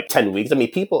if it's like 10 weeks.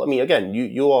 Again,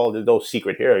 you all, there's no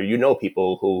secret here.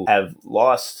 People who have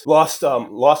lost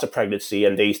a pregnancy,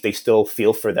 and they still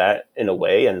feel for that in a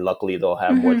way, and luckily they'll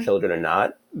have more children or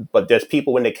not. But there's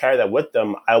people, when they carry that with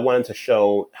them, I wanted to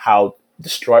show how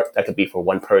distraught that could be for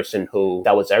one person who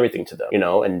that was everything to them,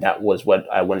 and that was what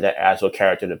I wanted that Azrael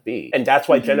character to be. And that's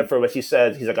why Jennifer, when she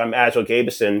says, he's like, I'm Azrael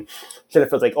Gabison,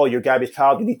 Jennifer's like, oh, you're Gabby's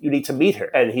child, you need to meet her.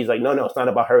 And he's like, no, it's not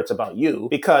about her, it's about you.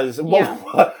 Because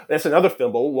that's another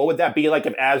film, but what would that be like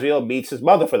if Azrael meets his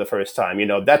mother for the first time?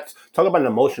 That's talk about an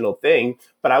emotional thing.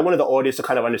 But I wanted the audience to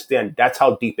kind of understand that's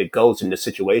how deep it goes in this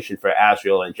situation for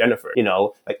Azrael and Jennifer.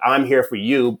 Like, I'm here for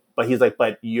you, but but he's like,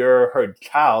 but you're her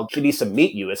child. She needs to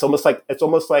meet you. It's almost like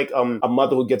a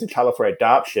mother who gives a child up for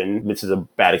adoption. This is a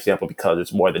bad example because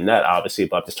it's more than that, obviously,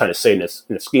 but I'm just trying to say in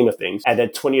the scheme of things. And then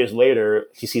 20 years later,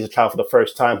 she sees a child for the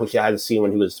first time who she hasn't seen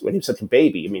when he was such a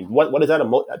baby. I mean, what is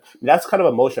that that's kind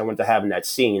of emotion I wanted to have in that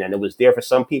scene, and it was there for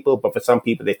some people, but for some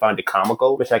people they find it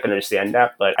comical, which I can understand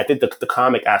that. But I think the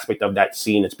comic aspect of that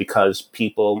scene is because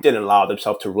people didn't allow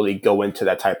themselves to really go into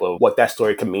that type of what that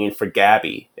story could mean for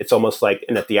Gabby. It's almost like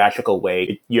in a theatrical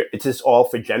way, it's just all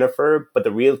for Jennifer, but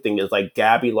the real thing is like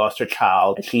Gabby lost her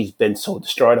child and she's been so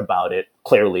distraught about it.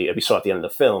 Clearly, if you saw at the end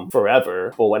of the film,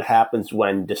 forever. But what happens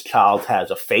when this child has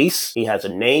a face, he has a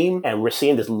name, and we're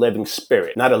seeing this living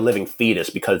spirit, not a living fetus,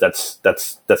 because that's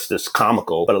just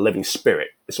comical, but a living spirit.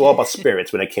 It's all about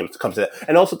spirits when it comes to that.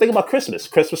 And also think about Christmas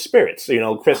spirits,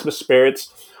 Christmas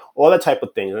spirits, all that type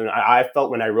of thing. And I felt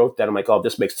when I wrote that, I'm like, oh,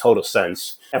 this makes total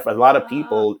sense. And for a lot of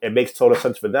people, it makes total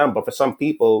sense for them. But for some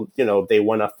people, they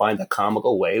want to find a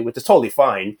comical way, which is totally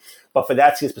fine. But for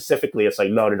that scene specifically, it's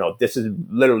like, no. This is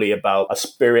literally about a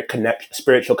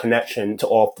spiritual connection to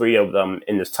all three of them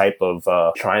in this type of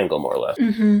triangle, more or less.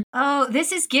 Mm-hmm. Oh,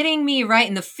 this is getting me right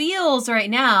in the feels right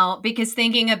now, because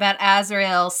thinking about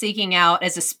Azrael seeking out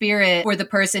as a spirit for the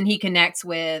person he connects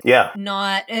with. Yeah.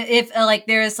 Not if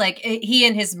there's he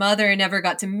and his mother never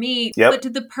got to meet, Yep. but to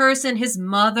the person his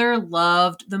mother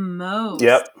loved the most.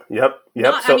 Yep.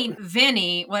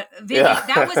 Vinny. Yeah.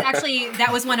 That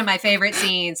was one of my favorite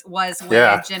scenes, was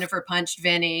when Jennifer punched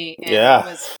Vinny and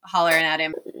was hollering at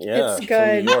him. Yeah, it's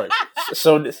good. New York.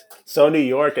 So New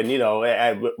York, and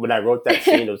when I wrote that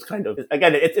scene, it was kind of,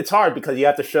 again, it's hard because you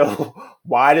have to show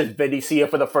why does Vinny see her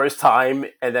for the first time,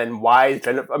 and then why is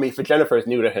Jennifer? I mean, for Jennifer, it's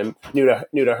new to him, new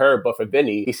to her, but for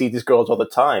Vinny, he sees these girls all the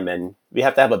time, and we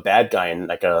have to have a bad guy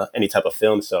in any type of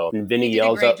film. So when Vinny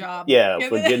yells up, job.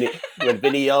 when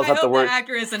Vinny yells up the word. The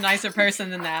actor is a nicer person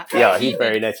than that. Yeah, he's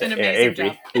very nice. An amazing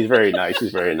job. He's very nice.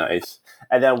 He's very nice.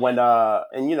 And then when, that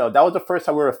was the first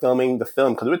time we were filming the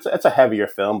film, because it's a heavier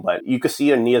film, but you could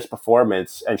see Nia's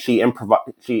performance, and she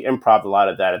improv a lot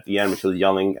of that at the end when she was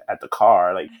yelling at the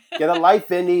car, like, get a life,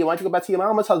 Vinny. Why don't you go back to your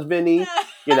mama's house, Vinny?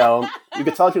 You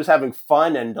could tell she was having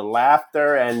fun and the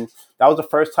laughter. And that was the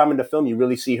first time in the film you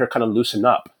really see her kind of loosen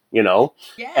up,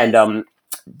 Yes. And,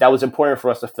 that was important for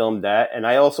us to film that. And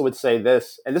I also would say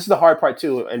this, and this is the hard part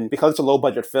too, and because it's a low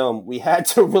budget film, we had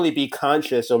to really be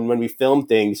conscious of when we film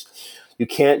things. You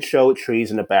can't show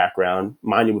trees in the background.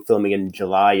 Mind you, we're filming in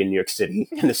July in New York City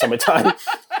in the summertime.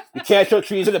 You can't show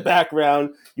trees in the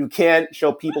background. You can't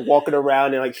show people walking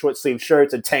around in short sleeve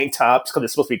shirts and tank tops because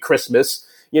it's supposed to be Christmas.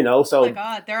 So oh my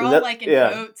God, they're all in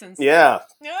coats and stuff. Yeah.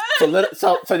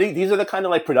 So these are the kind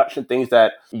of production things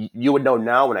that you would know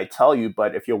now when I tell you,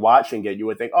 but if you're watching it, you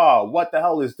would think, oh, what the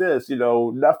hell is this?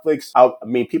 Netflix.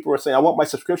 People were saying, I want my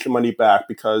subscription money back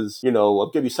because, I'll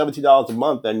give you $17 a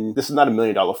month, and this is not $1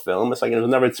 million film. It's like, it was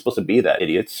never supposed to be that,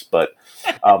 idiots. But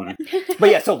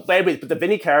yeah. So, but the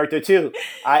Vinny character too.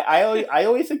 I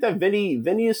always think that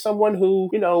Vinny is someone who,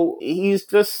 he's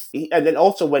just, and then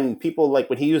also when people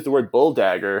when he used the word bull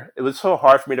dagger, it was so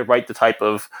hard for me to write the type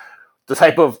of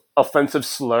offensive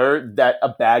slur that a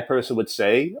bad person would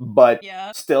say, but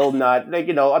still not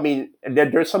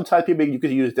there's sometimes people you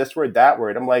could use this word, that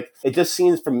word. I'm like, it just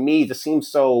seems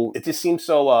so because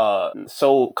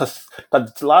a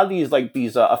lot of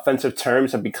these offensive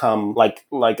terms have become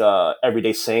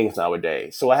everyday sayings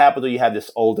nowadays. So what happens when you have this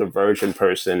older version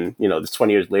person, this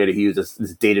 20 years later, he uses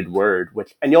this dated word,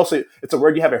 and also it's a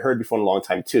word you haven't heard before in a long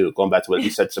time too, going back to what you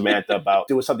said, Samantha, about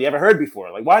doing something you haven't heard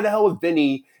before. Like, why the hell was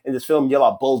Vinny in this film yell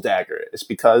out bull dagger? It's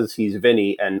because he's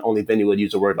Vinny, and only Vinny would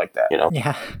use a word like that,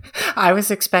 Yeah. I was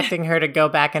expecting her to go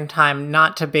back in time,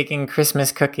 not to baking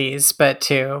Christmas cookies, but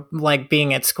to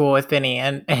being at school with Vinny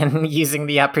and using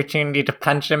the opportunity to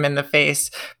punch him in the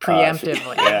face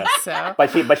preemptively. So.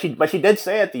 But she did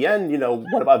say at the end,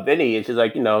 what about Vinny? And she's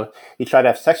like, he tried to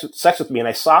have sex with me and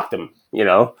I socked him,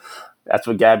 That's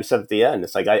what Gabby said at the end.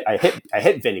 It's like, I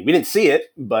hit Vinny. We didn't see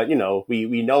it, but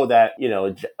we know that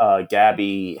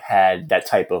Gabby had that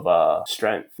type of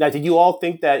strength. Now, did you all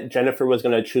think that Jennifer was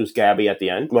going to choose Gabby at the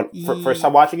end first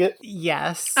time watching it?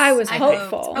 Yes, I was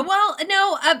hopeful. Well,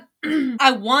 no,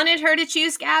 I wanted her to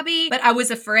choose Gabby, but I was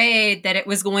afraid that it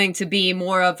was going to be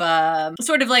more of a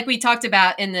sort of like we talked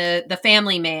about in the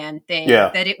Family Man thing,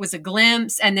 that it was a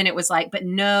glimpse, and then it was like, but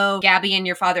no, Gabby and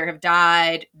your father have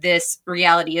died. This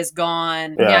reality is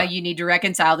gone. Now you need to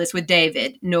reconcile this with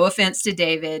David. No offense to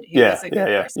David, who was a good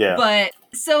person. But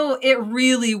So it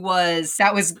really was,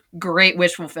 that was great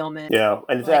wish fulfillment. Yeah,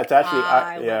 and Like, it's actually,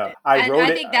 I loved it. And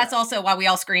I think that's also why we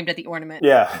all screamed at the ornament.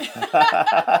 Yeah.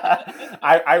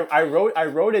 I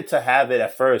wrote it to have it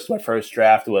at first. My first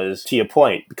draft was to your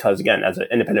point, because again, as an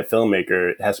independent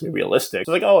filmmaker, it has to be realistic.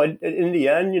 So it's like, oh, in the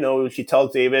end, she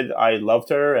tells David, I loved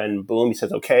her, and boom, he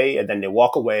says, okay. And then they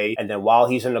walk away. And then while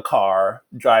he's in the car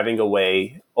driving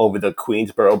away over the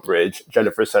Queensboro Bridge,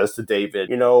 Jennifer says to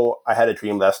David, I had a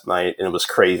dream last night and it was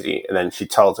crazy. And then she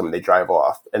tells him and they drive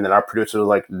off. And then our producer was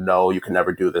like, no, you can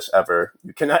never do this ever.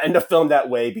 You cannot end the film that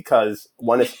way because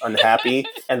one is unhappy.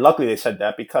 And luckily they said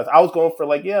that, because I was going for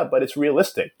like, yeah, but it's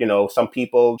realistic. Some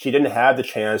people, she didn't have the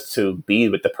chance to be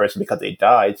with the person because they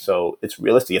died. So it's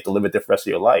realistic. You have to live it the rest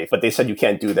of your life. But they said you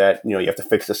can't do that. You have to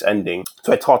fix this ending.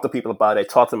 So I talked to people about it. I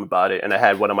talked to them about it. And I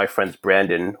had one of my friends,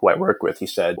 Brandon, who I work with, he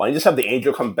said, why don't you just have the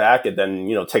angel come back and then,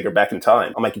 take her back in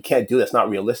time? I'm like, you can't do that. It's not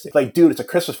realistic. Like, dude, it's a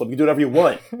Christmas film. You can do whatever you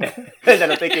want. and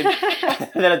then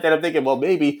I'm thinking, well,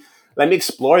 maybe let me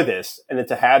explore this. And then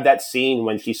to have that scene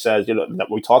when she says, that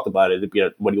we talked about it, it'd be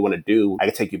what do you want to do? I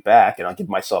can take you back and I'll give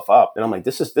myself up. And I'm like,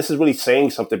 this is really saying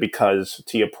something, because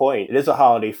to your point, it is a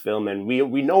holiday film. And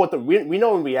we know we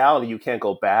know in reality you can't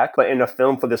go back. But in a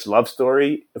film for this love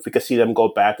story, if we could see them go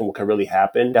back and what could really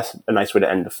happen, that's a nice way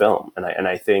to end the film. And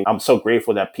I think I'm so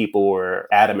grateful that people were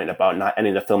adamant about not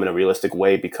ending the film in a realistic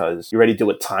way, because you already deal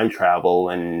with time travel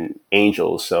and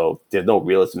angels. So there's no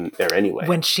realism there anyway.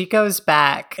 When she goes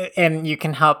back, and you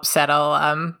can help settle.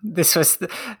 This was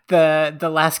the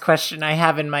last question I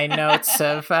have in my notes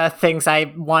of things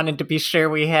I wanted to be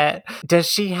sure we hit. Does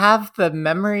she have the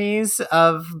memories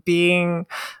of being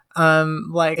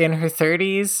like in her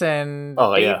 30s and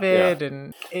David?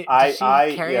 And does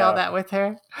she carry all that with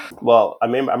her? Well, I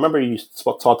remember you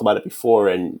talked about it before,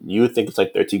 and you think it's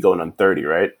like 30 going on 30,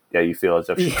 right? Yeah, you feel as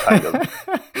if she kind of.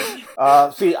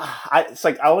 It's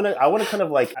like I want to kind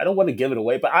of like, I don't want to give it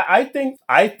away, but I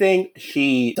think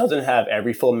she doesn't have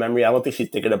every full memory. I don't think she's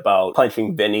thinking about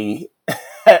punching Vinny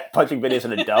as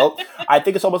an adult. I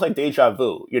think it's almost like deja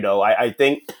vu. I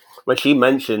think when she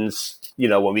mentions,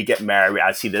 when we get married,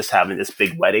 I see this having this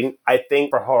big wedding. I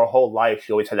think for her whole life,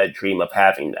 she always had that dream of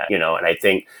having that. And I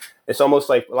think it's almost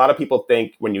like a lot of people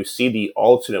think when you see the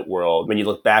alternate world, when you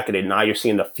look back at it, now you're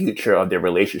seeing the future of their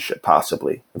relationship,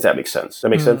 possibly. Does that make sense? Does that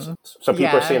make sense? Some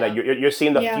people are saying that you're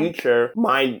seeing the future.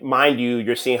 Mind you,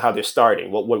 you're seeing how they're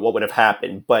starting, what would have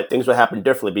happened, but things would happen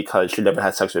differently because she never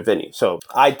had sex with Vinny. So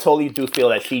I totally do feel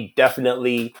that she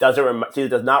definitely she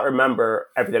does not remember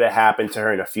everything that happened to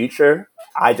her in the future.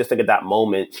 I just think at that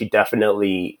moment, she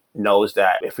definitely knows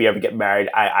that if we ever get married,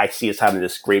 I see us having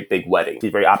this great big wedding.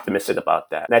 She's very optimistic about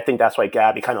that. And I think that's why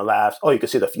Gabby kind of laughs, oh, you can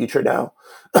see the future now,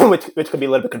 which could be a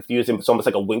little bit confusing. It's almost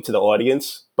like a wink to the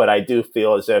audience. But I do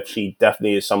feel as if she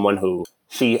definitely is someone who,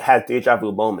 she has deja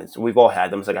vu moments. We've all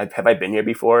had them. It's like, have I been here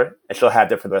before? And she'll have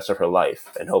that for the rest of her life.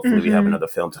 And hopefully we have another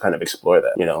film to kind of explore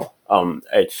that,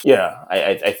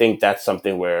 I think that's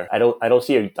something where I don't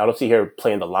see her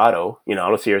playing the lotto. I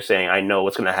don't see her saying, I know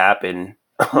what's going to happen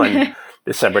on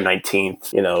December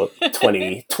 19th,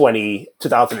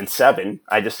 2007.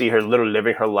 I just see her literally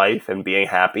living her life and being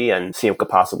happy and seeing what could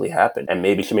possibly happen. And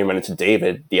maybe she may run into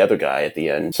David, the other guy, at the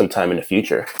end sometime in the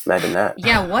future. Imagine that.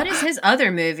 Yeah, what is his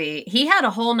other movie? He had a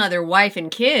whole nother wife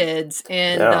and kids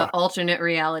in the alternate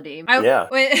reality.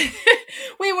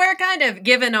 We were kind of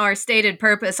given our stated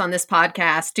purpose on this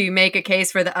podcast to make a case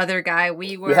for the other guy.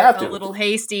 We were a little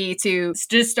hasty to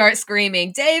just start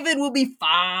screaming, David will be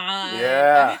fine.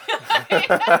 Yeah.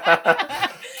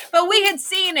 But we had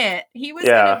seen it. He was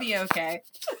going to be okay.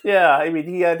 Yeah, I mean,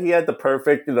 he had the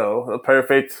perfect,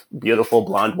 beautiful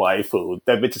blonde wife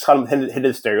which is kind of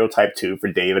hidden stereotype too for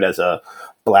David as a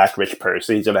Black rich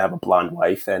person. He's gonna have a blonde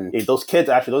wife, and those kids,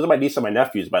 actually, those are my niece and my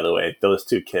nephews, by the way. Those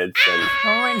two kids. And, oh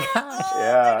my gosh!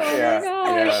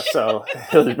 Yeah. So,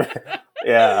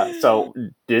 So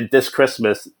this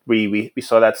Christmas, we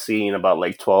saw that scene about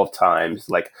like 12 times,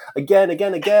 like again.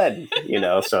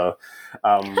 So,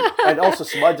 and also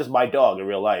Smudge is my dog in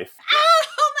real life. Oh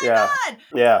my God!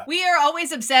 Yeah, we are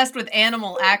always obsessed with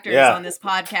animal actors on this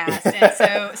podcast, and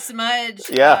so Smudge.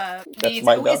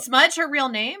 Is Smudge her real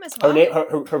name as well?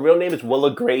 Her real name is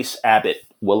Willa Grace Abbott.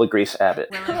 Willa Grace Abbott.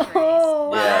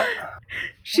 Oh, yeah.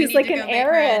 She's like an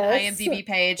heiress. IMDb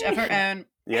page of her own.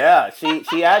 Yeah,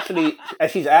 she's actually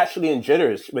in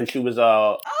Jitters when she was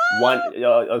two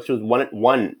when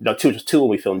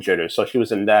we filmed Jitters, so she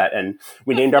was in that, and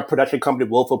we named our production company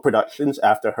Willful Productions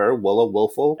after her, Willa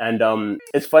Willful, and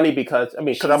it's funny because I'm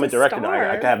a director now,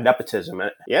 I can have nepotism.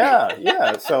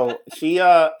 Yeah. So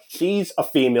she's a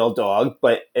female dog,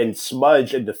 but in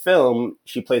Smudge in the film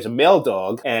she plays a male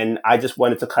dog, and I just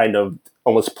wanted to kind of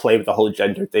almost play with the whole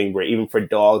gender thing, where even for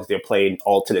dogs, they're playing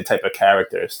alternate type of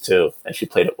characters too, and she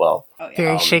played it well. Oh, yeah.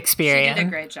 Very She Shakespearean. did a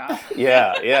great job.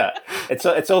 Yeah.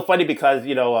 It's so funny because,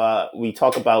 we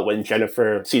talk about when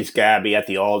Jennifer sees Gabby at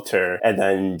the altar, and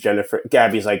then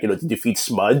Gabby's like, did you feed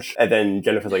Smudge? And then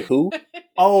Jennifer's like, who?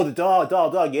 Oh, the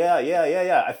dog.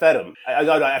 Yeah. I fed him.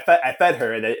 I fed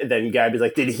her. And then Gabby's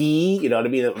like, did he? You know what I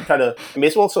mean?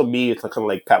 It's also me. It's kind of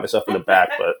like pat myself in the back,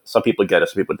 but some people get it,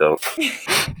 some people don't.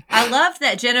 I love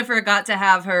that Jennifer got to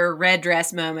have her red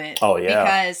dress moment. Oh, yeah.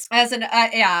 Because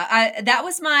that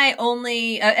was my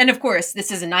only, and of course,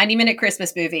 this is a 90-minute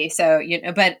Christmas movie. So,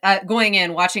 but going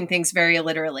in, watching things very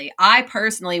literally, I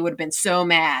personally would have been so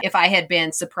mad if I had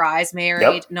been surprise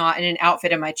married, not in an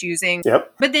outfit of my choosing.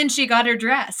 Yep. But then she got her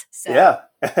dress. So. Yeah.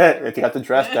 She got the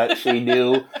dress that she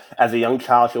knew as a young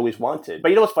child she always wanted. But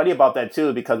you know what's funny about that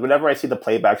too? Because whenever I see the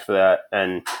playbacks for that,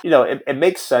 and it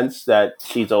makes sense that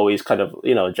she's always kind of,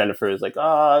 Jennifer is like,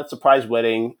 surprise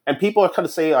wedding. And people are kind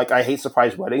of saying like, I hate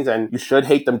surprise weddings, and you should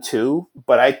hate them too.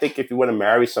 But I think if you want to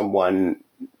marry someone,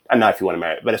 and not if you want to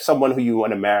marry, but if someone who you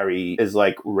want to marry is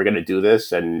like, we're going to do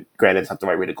this, and granted, it's not the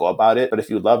right way to go about it, but if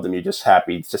you love them, you're just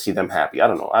happy to see them happy. I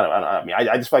don't know. I mean,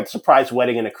 I just feel like surprise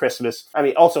wedding and a Christmas. I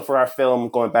mean, also for our film,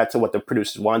 going back to what the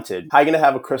producers wanted, how are you going to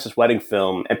have a Christmas wedding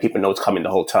film and people know it's coming the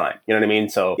whole time? You know what I mean?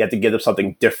 So you have to give them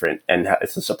something different, and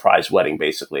it's a surprise wedding,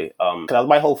 basically. Because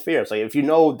my whole fear is like, if you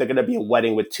know they're going to be a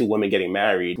wedding with two women getting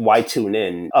married, why tune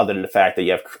in other than the fact that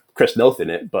you have Chris Noth in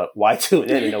it, but why tune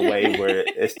in a way where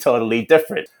it's totally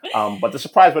different? But the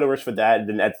surprise wedding works for that. And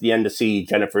then at the end to see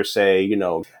Jennifer say,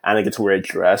 Anna gets to wear a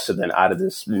dress, and then out of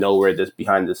this nowhere,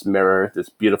 behind this mirror, this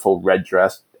beautiful red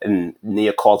dress, and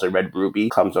Nia calls her Red Ruby,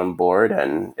 comes on board,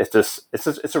 and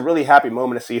it's a really happy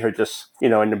moment to see her just,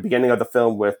 in the beginning of the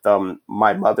film with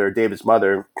my mother, David's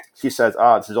mother, she says,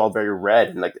 this is all very red,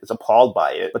 and like is appalled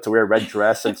by it, but to wear a red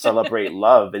dress and celebrate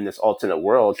love in this alternate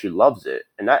world, she loves it.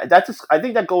 And that just, I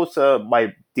think that goes to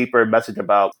my deeper message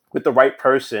about, with the right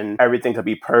person, everything could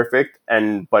be perfect.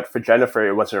 But for Jennifer,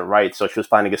 it wasn't right. So she was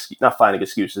not finding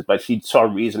excuses, but she saw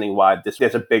reasoning why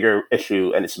there's a bigger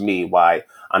issue, and it's me, why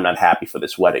I'm not happy for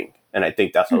this wedding. And I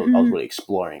think that's what I was really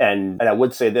exploring. And I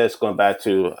would say this, going back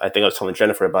to, I think I was telling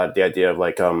Jennifer about the idea of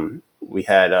like, we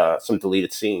had some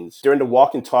deleted scenes. During the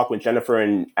walk and talk when Jennifer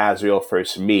and Azrael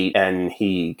first meet, and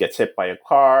he gets hit by a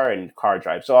car and the car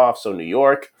drives off, so New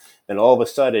York. Then all of a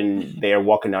sudden, they're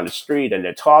walking down the street and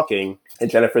they're talking, and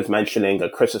Jennifer's mentioning a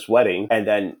Christmas wedding. And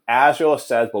then Azrael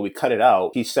says, well, we cut it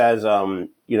out. He says,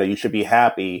 you should be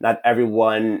happy. Not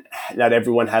everyone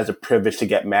has the privilege to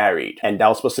get married. And that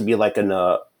was supposed to be like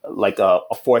a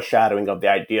foreshadowing of the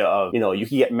idea of, you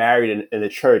can get married in the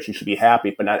church, you should be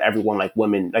happy, but not everyone, like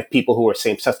women, like people who are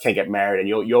same sex can't get married. And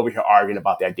you're over here arguing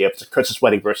about the idea of it's a Christmas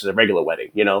wedding versus a regular wedding,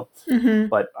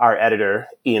 But our editor,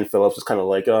 Ian Phillips, was kind of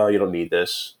like, oh, you don't need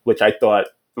this, which I thought,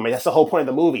 that's the whole point of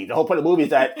the movie. The whole point of the movie is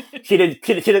that she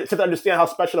didn't understand how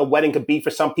special a wedding could be for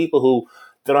some people who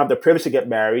they don't have the privilege to get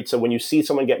married. So when you see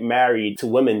someone get married, to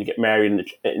women get married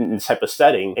in this type of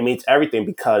setting, it means everything,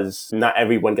 because not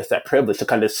everyone gets that privilege to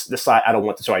kind of decide, I don't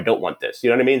want this or I don't want this. You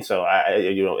know what I mean? So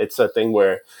it's a thing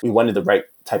where we wanted the right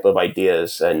type of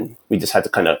ideas, and we just had to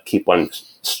kind of keep on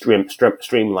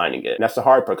streamlining it. And that's the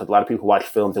hard part, because a lot of people who watch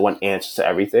films, they want answers to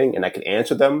everything, and I can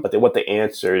answer them, but they want the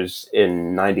answers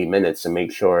in 90 minutes and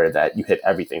make sure that you hit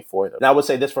everything for them. And I would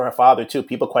say this for her father too.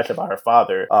 People question about her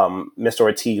father. Mr.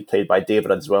 Ortiz, played by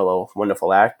David Azrael,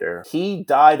 wonderful actor. He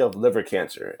died of liver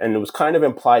cancer, and it was kind of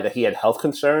implied that he had health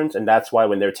concerns, and that's why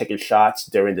when they were taking shots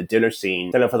during the dinner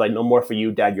scene, Jennifer was like, no more for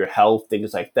you, Dad, your health,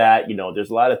 things like that.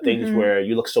 There's a lot of things where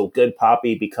you look so good,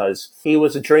 Poppy, because he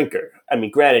was a drinker. I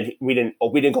mean, granted, we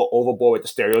didn't go overboard with the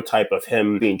stereotype of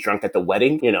him being drunk at the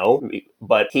wedding,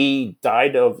 but he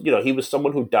died of, he was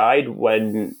someone who died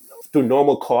through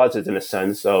normal causes, in a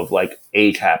sense of like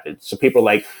age happens. So people are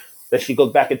like, that she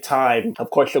goes back in time.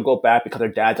 Of course, she'll go back because her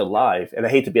dad's alive. And I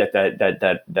hate to be at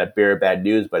that bearer of bad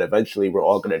news, but eventually we're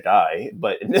all going to die.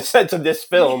 But in the sense of this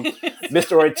film,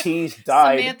 Mr. Ortiz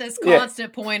died. Samantha's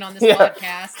constant point on this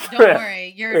podcast. Don't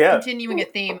worry, you're continuing a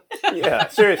theme. Yeah,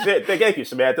 seriously. Thank you,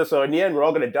 Samantha. So in the end, we're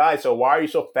all going to die. So why are you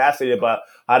so fascinated about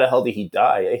how the hell did he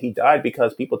die? He died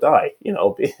because people die.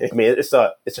 I mean, it's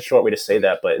a short way to say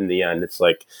that, but in the end, it's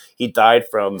like he died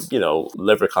from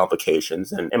liver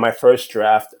complications. And in my first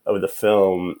draft of the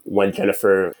film, when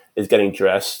Jennifer is getting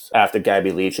dressed after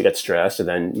Gabby leaves, she gets dressed, and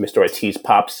then Mr. Ortiz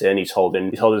pops in. He's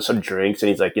holding some drinks, and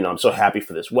he's like, I'm so happy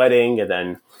for this wedding. And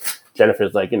then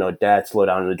Jennifer's like, Dad, slow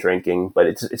down on the drinking, but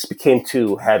it's became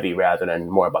too heavy rather than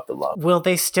more about the love. Will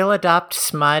they still adopt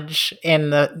Smudge in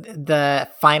the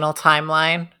final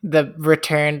timeline, the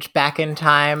returned back in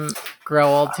time, grow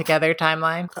old together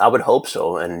timeline? I would hope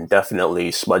so, and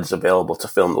definitely Smudge's available to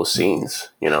film those scenes,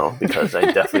 because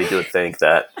I definitely do think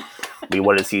that we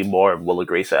want to see more of Willa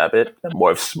Grace Abbott and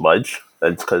more of Smudge.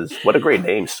 That's because what a great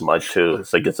name, Smudge, too.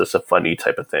 It's like, it's just a funny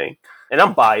type of thing. And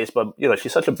I'm biased, but,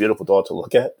 she's such a beautiful doll to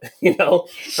look at,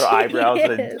 her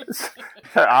eyebrows.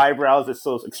 Her eyebrows are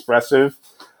so expressive.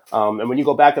 And when you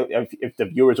go back, if the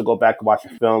viewers will go back and watch the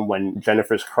film, when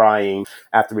Jennifer's crying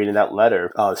after reading that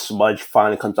letter, Smudge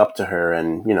finally comes up to her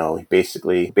and,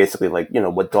 basically like,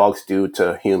 what dogs do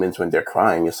to humans when they're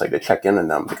crying. It's like they check in on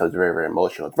them because it's very, very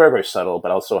emotional. It's very, very subtle,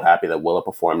 but I was so happy that Willa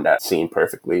performed that scene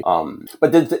perfectly.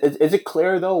 But is it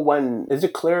clear, though, is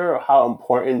it clear how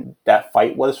important that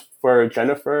fight was for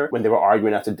Jennifer when they were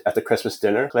arguing at the Christmas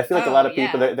dinner? Because I feel like a lot of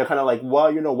people, they're kind of like,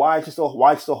 well, why is she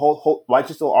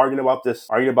still arguing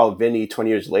about Vinny 20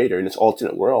 years later in this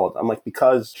alternate world? I'm like,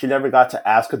 because she never got to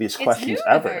ask her these questions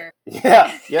ever.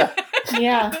 Yeah.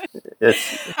 Yeah.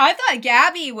 I thought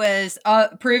Gabby was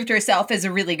proved herself as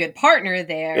a really good partner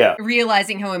there,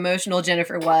 realizing how emotional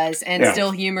Jennifer was and still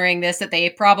humoring this, that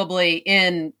they probably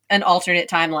in an alternate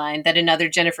timeline that another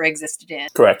Jennifer existed in.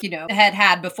 Correct.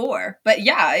 Had before. But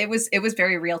yeah, it was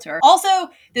very real to her. Also,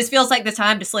 this feels like the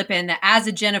time to slip in that as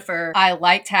a Jennifer, I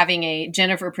liked having a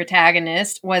Jennifer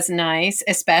protagonist. Was nice,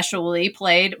 especially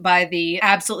played by the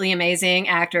absolutely amazing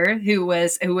actor who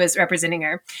was representing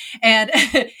her. And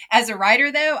as a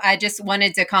writer, though, I just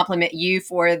wanted to compliment you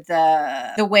for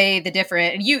the way the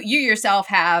different you yourself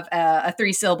have a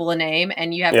 3-syllable name,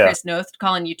 and you have Chris Noth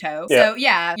calling you Toe. So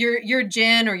you're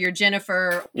Jen or you're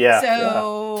Jennifer.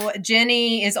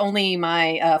 Jenny is only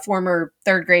my former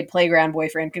 3rd grade playground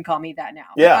boyfriend can call me that now.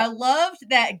 Yeah. I loved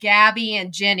that Gabby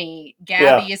and Jenny.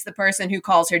 Gabby is the person who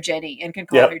calls her Jenny and can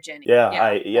call her Jenny.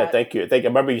 Thank you. I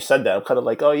remember you said that. I'm kind of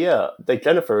like, oh yeah, like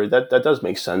Jennifer. That does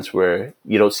make sense. Where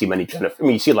you don't see many Jennifer. I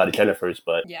mean, you see a lot of Jennifers,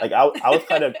 but like I was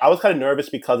kind of nervous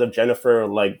because of Jennifer,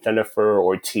 like Jennifer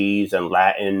Ortiz and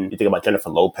Latin. You think about Jennifer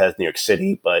Lopez, New York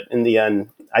City, but in the end,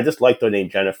 I just like the name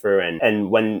Jennifer. And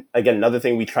when, again, another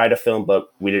thing we tried to film,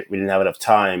 but we didn't have enough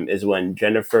time, is when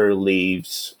Jennifer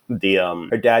leaves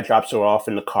her dad drops her off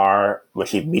in the car when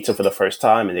she meets him for the first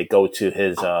time, and they go to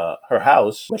her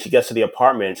house. When she gets to the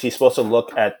apartment, she's supposed to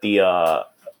look at the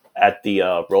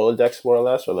Rolodex, more or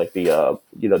less, or like the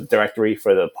directory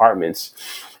for the apartments,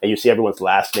 and you see everyone's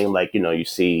last name, like you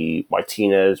see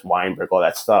Martinez, Weinberg, all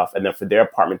that stuff, and then for their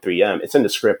apartment 3M, it's in the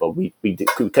script, but we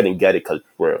couldn't get it because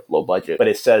we're low budget, but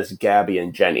it says Gabby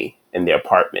and Jenny in their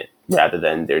apartment rather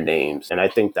than their names. And I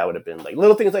think that would have been like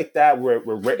little things like that were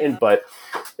written, but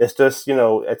it's just,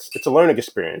 it's a learning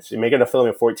experience. You're making a film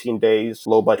in 14 days,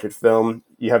 low budget film.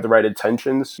 You have the right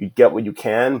intentions. You get what you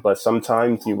can, but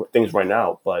sometimes things run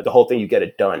out, but the whole thing, you get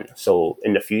it done. So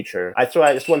in the future,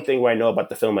 it's one thing where I know about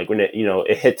the film, like when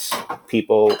it hits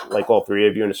people, like all 3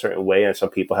 of you, in a certain way, and some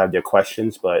people have their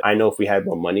questions, but I know if we had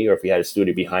more money or if we had a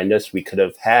studio behind us, we could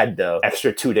have had the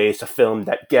extra 2 days to film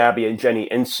that Gabby and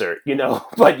Jenny insert,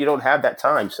 but you don't have that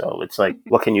time. So it's like,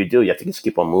 what can you do? You have to just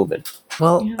keep on moving.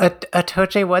 Well,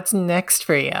 Otoja, what's next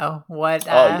for you? What?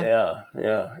 Yeah.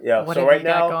 What So have you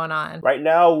got going on? Right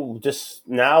now, just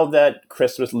now that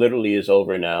Christmas literally is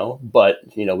over now, but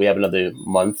we have another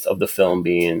month of the film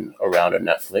being around on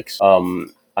Netflix.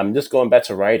 I'm just going back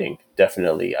to writing.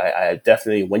 Definitely, I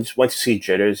definitely once you see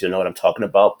Jitters, you know what I'm talking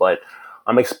about. But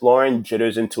I'm exploring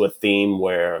Jitters into a theme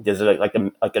where there's like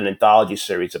an anthology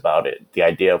series about it. The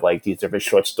idea of like these different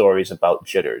short stories about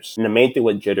Jitters. And the main thing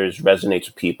with Jitters resonates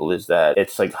with people is that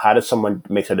it's like, how does someone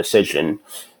make a decision?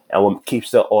 And what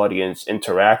keeps the audience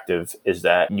interactive is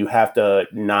that you have to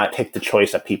not take the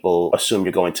choice that people assume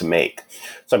you're going to make.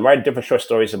 So I'm writing different short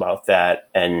stories about that.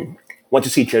 And once you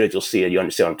see Jitters, you'll see it. You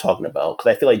understand what I'm talking about.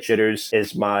 Because I feel like Jitters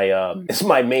is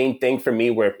my main thing for me,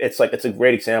 where it's a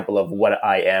great example of what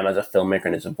I am as a filmmaker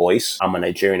and as a voice. I'm a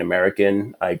Nigerian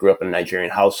American. I grew up in a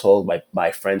Nigerian household.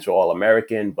 My friends were all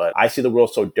American, but I see the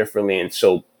world so differently and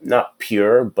so not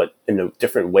pure, but in a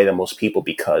different way than most people,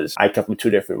 because I come from 2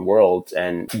 different worlds,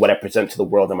 and what I present to the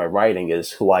world in my writing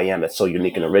is who I am. That's so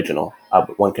unique and original.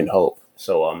 One can hope.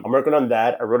 So I'm working on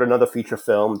that. I wrote another feature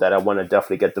film that I want to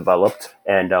definitely get developed.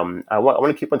 And I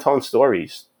want to keep on telling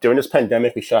stories. During this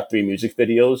pandemic, we shot 3 music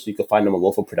videos. You can find them on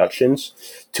Willful Productions.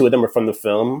 2 of them are from the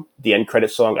film. The end credit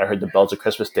song, I Heard the Bells of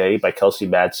Christmas Day by Kelsey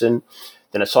Madsen.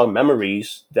 Then a song,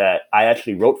 Memories, that I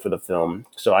actually wrote for the film.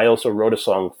 So I also wrote a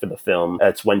song for the film.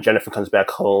 It's when Jennifer comes back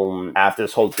home after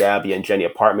this whole Gabby and Jenny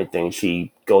apartment thing.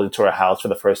 She goes into her house for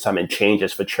the first time and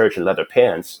changes for church in leather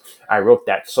pants. I wrote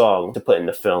that song to put in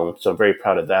the film, so I'm very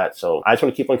proud of that. So I just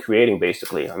want to keep on creating,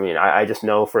 basically. I mean, I just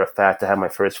know for a fact to have my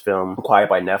first film acquired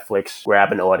by Netflix,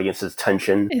 grab an audience's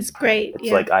attention. It's great.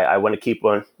 It's like I want to keep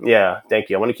on. Yeah, thank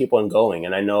you. I want to keep on going,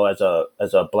 and I know as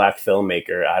a Black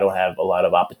filmmaker, I don't have a lot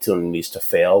of opportunities to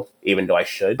fail, even though I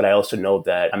should. But I also know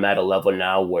that I'm at a level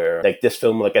now where, like, this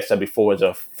film, like I said before, was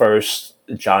a first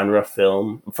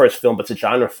film, but it's a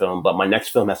genre film. But my next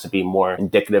film has to be more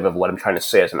indicative of what I'm trying to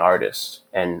say as an artist.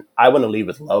 And I want to lead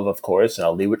with love, of course, and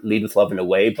I'll lead with love in a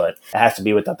way, but it has to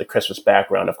be without the Christmas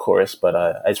background, of course. But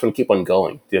I just want to keep on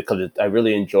going because I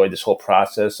really enjoyed this whole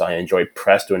process. I enjoyed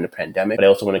press during the pandemic, but I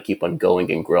also want to keep on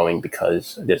going and growing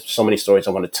because there's so many stories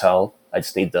I want to tell. I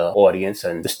just need the audience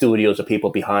and the studios of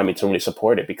people behind me to really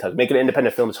support it, because making an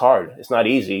independent film is hard. It's not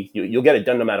easy. You'll get it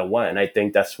done no matter what. And I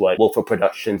think that's what Wilford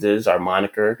Productions is, our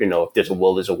moniker. You know, if there's a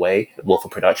will, there's a way.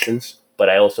 Wilford Productions. But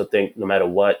I also think no matter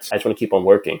what, I just want to keep on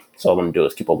working. So all I want to do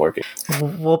is keep on working.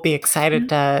 We'll be excited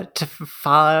to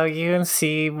follow you and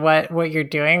see what you're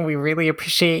doing. We really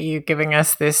appreciate you giving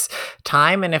us this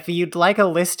time. And if you'd like a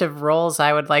list of roles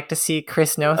I would like to see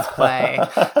Chris Noth play,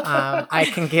 I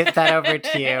can get that over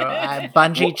to you.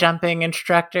 Bungee jumping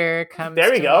instructor comes there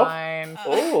we to go. mind.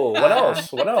 Oh, what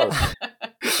else? What else?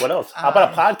 What else? How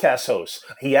about a podcast host?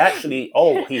 He actually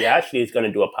is going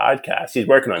to do a podcast. He's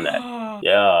working on that.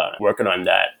 Yeah, working on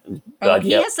that.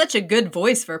 He has such a good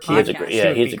voice for podcasts. He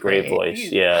has a great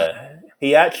voice. Yeah.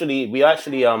 We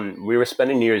were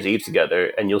spending New Year's Eve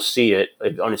together, and you'll see it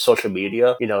on his social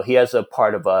media. You know, he has a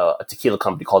part of a tequila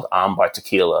company called Ambar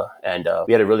Tequila, and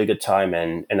we had a really good time.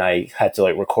 And I had to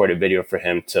record a video for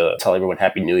him to tell everyone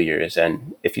Happy New Year's.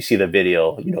 And if you see the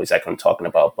video, you know exactly what I'm talking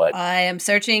about. But I am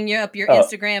searching up your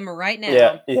Instagram right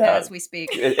now as we speak.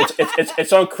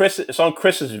 It's on Chris. It's on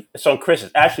Chris's.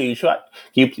 Actually,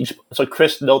 it's on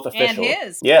Chris Noth official. And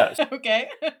his. Yeah. Okay.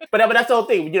 But that's the whole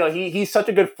thing. You know, he's such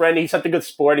a good friend. He's such a good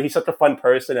sport. He's such a fun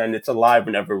person, and it's alive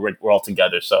whenever we're all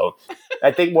together. So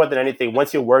I think more than anything,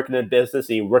 once you're working in business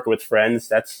and you're working with friends,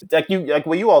 that's like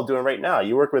what you all doing right now.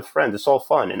 You work with friends. It's all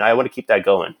fun, and I want to keep that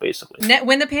going, basically.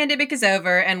 When the pandemic is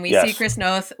over and we see Chris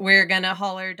Noth, we're gonna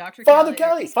holler Dr. Father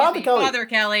Kelly. Father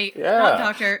Kelly. Yeah. Not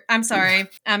doctor. I'm sorry.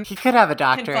 He could have a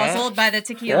doctorate. Confuzzled by the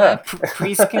tequila.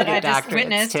 Priest can get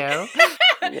doctorates too.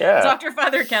 Yeah. Dr.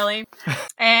 Father Kelly.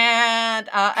 And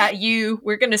at you,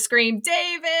 we're going to scream,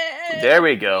 David! There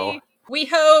we go. We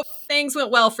hope things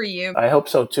went well for you. I hope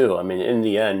so too. I mean, in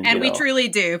the end. And we truly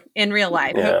do in real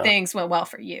life. Yeah. Hope things went well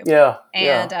for you. Yeah.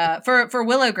 And for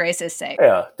Willow Grace's sake.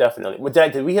 Yeah, definitely. Well,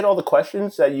 did we hit all the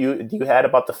questions that you had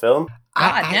about the film?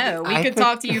 God, no. We could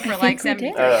talk to you for like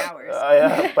 73 hours.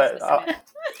 Yeah, but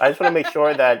I just want to make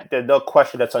sure that there's no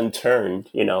question that's unturned,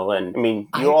 you know. And I mean,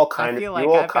 you're all kind to me,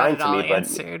 but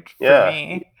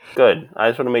me. Good. I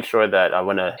just want to make sure that I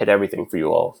want to hit everything for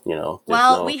you all, you know.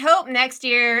 We hope next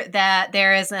year that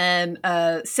there is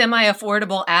a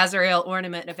semi-affordable Azrael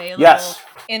ornament available. Yes.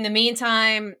 In the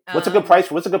meantime, what's a good price?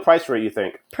 What's a good price for it, you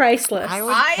think? Priceless. I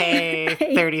would pay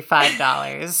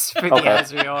 $35 for the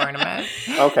Azrael ornament.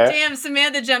 Okay. Damn,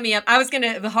 Samantha jumped me up. I was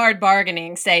gonna hard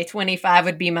bargaining say 25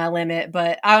 would be my limit,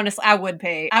 but honestly, I would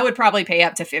probably pay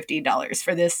up to $50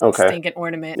 for this stinking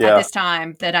ornament at this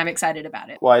time that I'm excited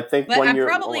about it. Well, I think I'm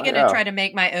probably gonna try to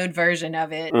make my own version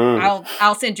of it.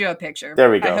 I'll send you a picture. There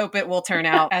we go. I hope it will turn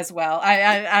out as well.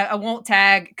 I won't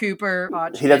tag Cooper.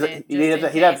 He doesn't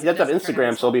have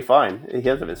Instagram, so it'll be fine. He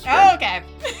has an Instagram. Oh, okay.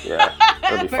 Yeah,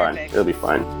 it'll be fine. It'll be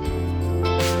fine.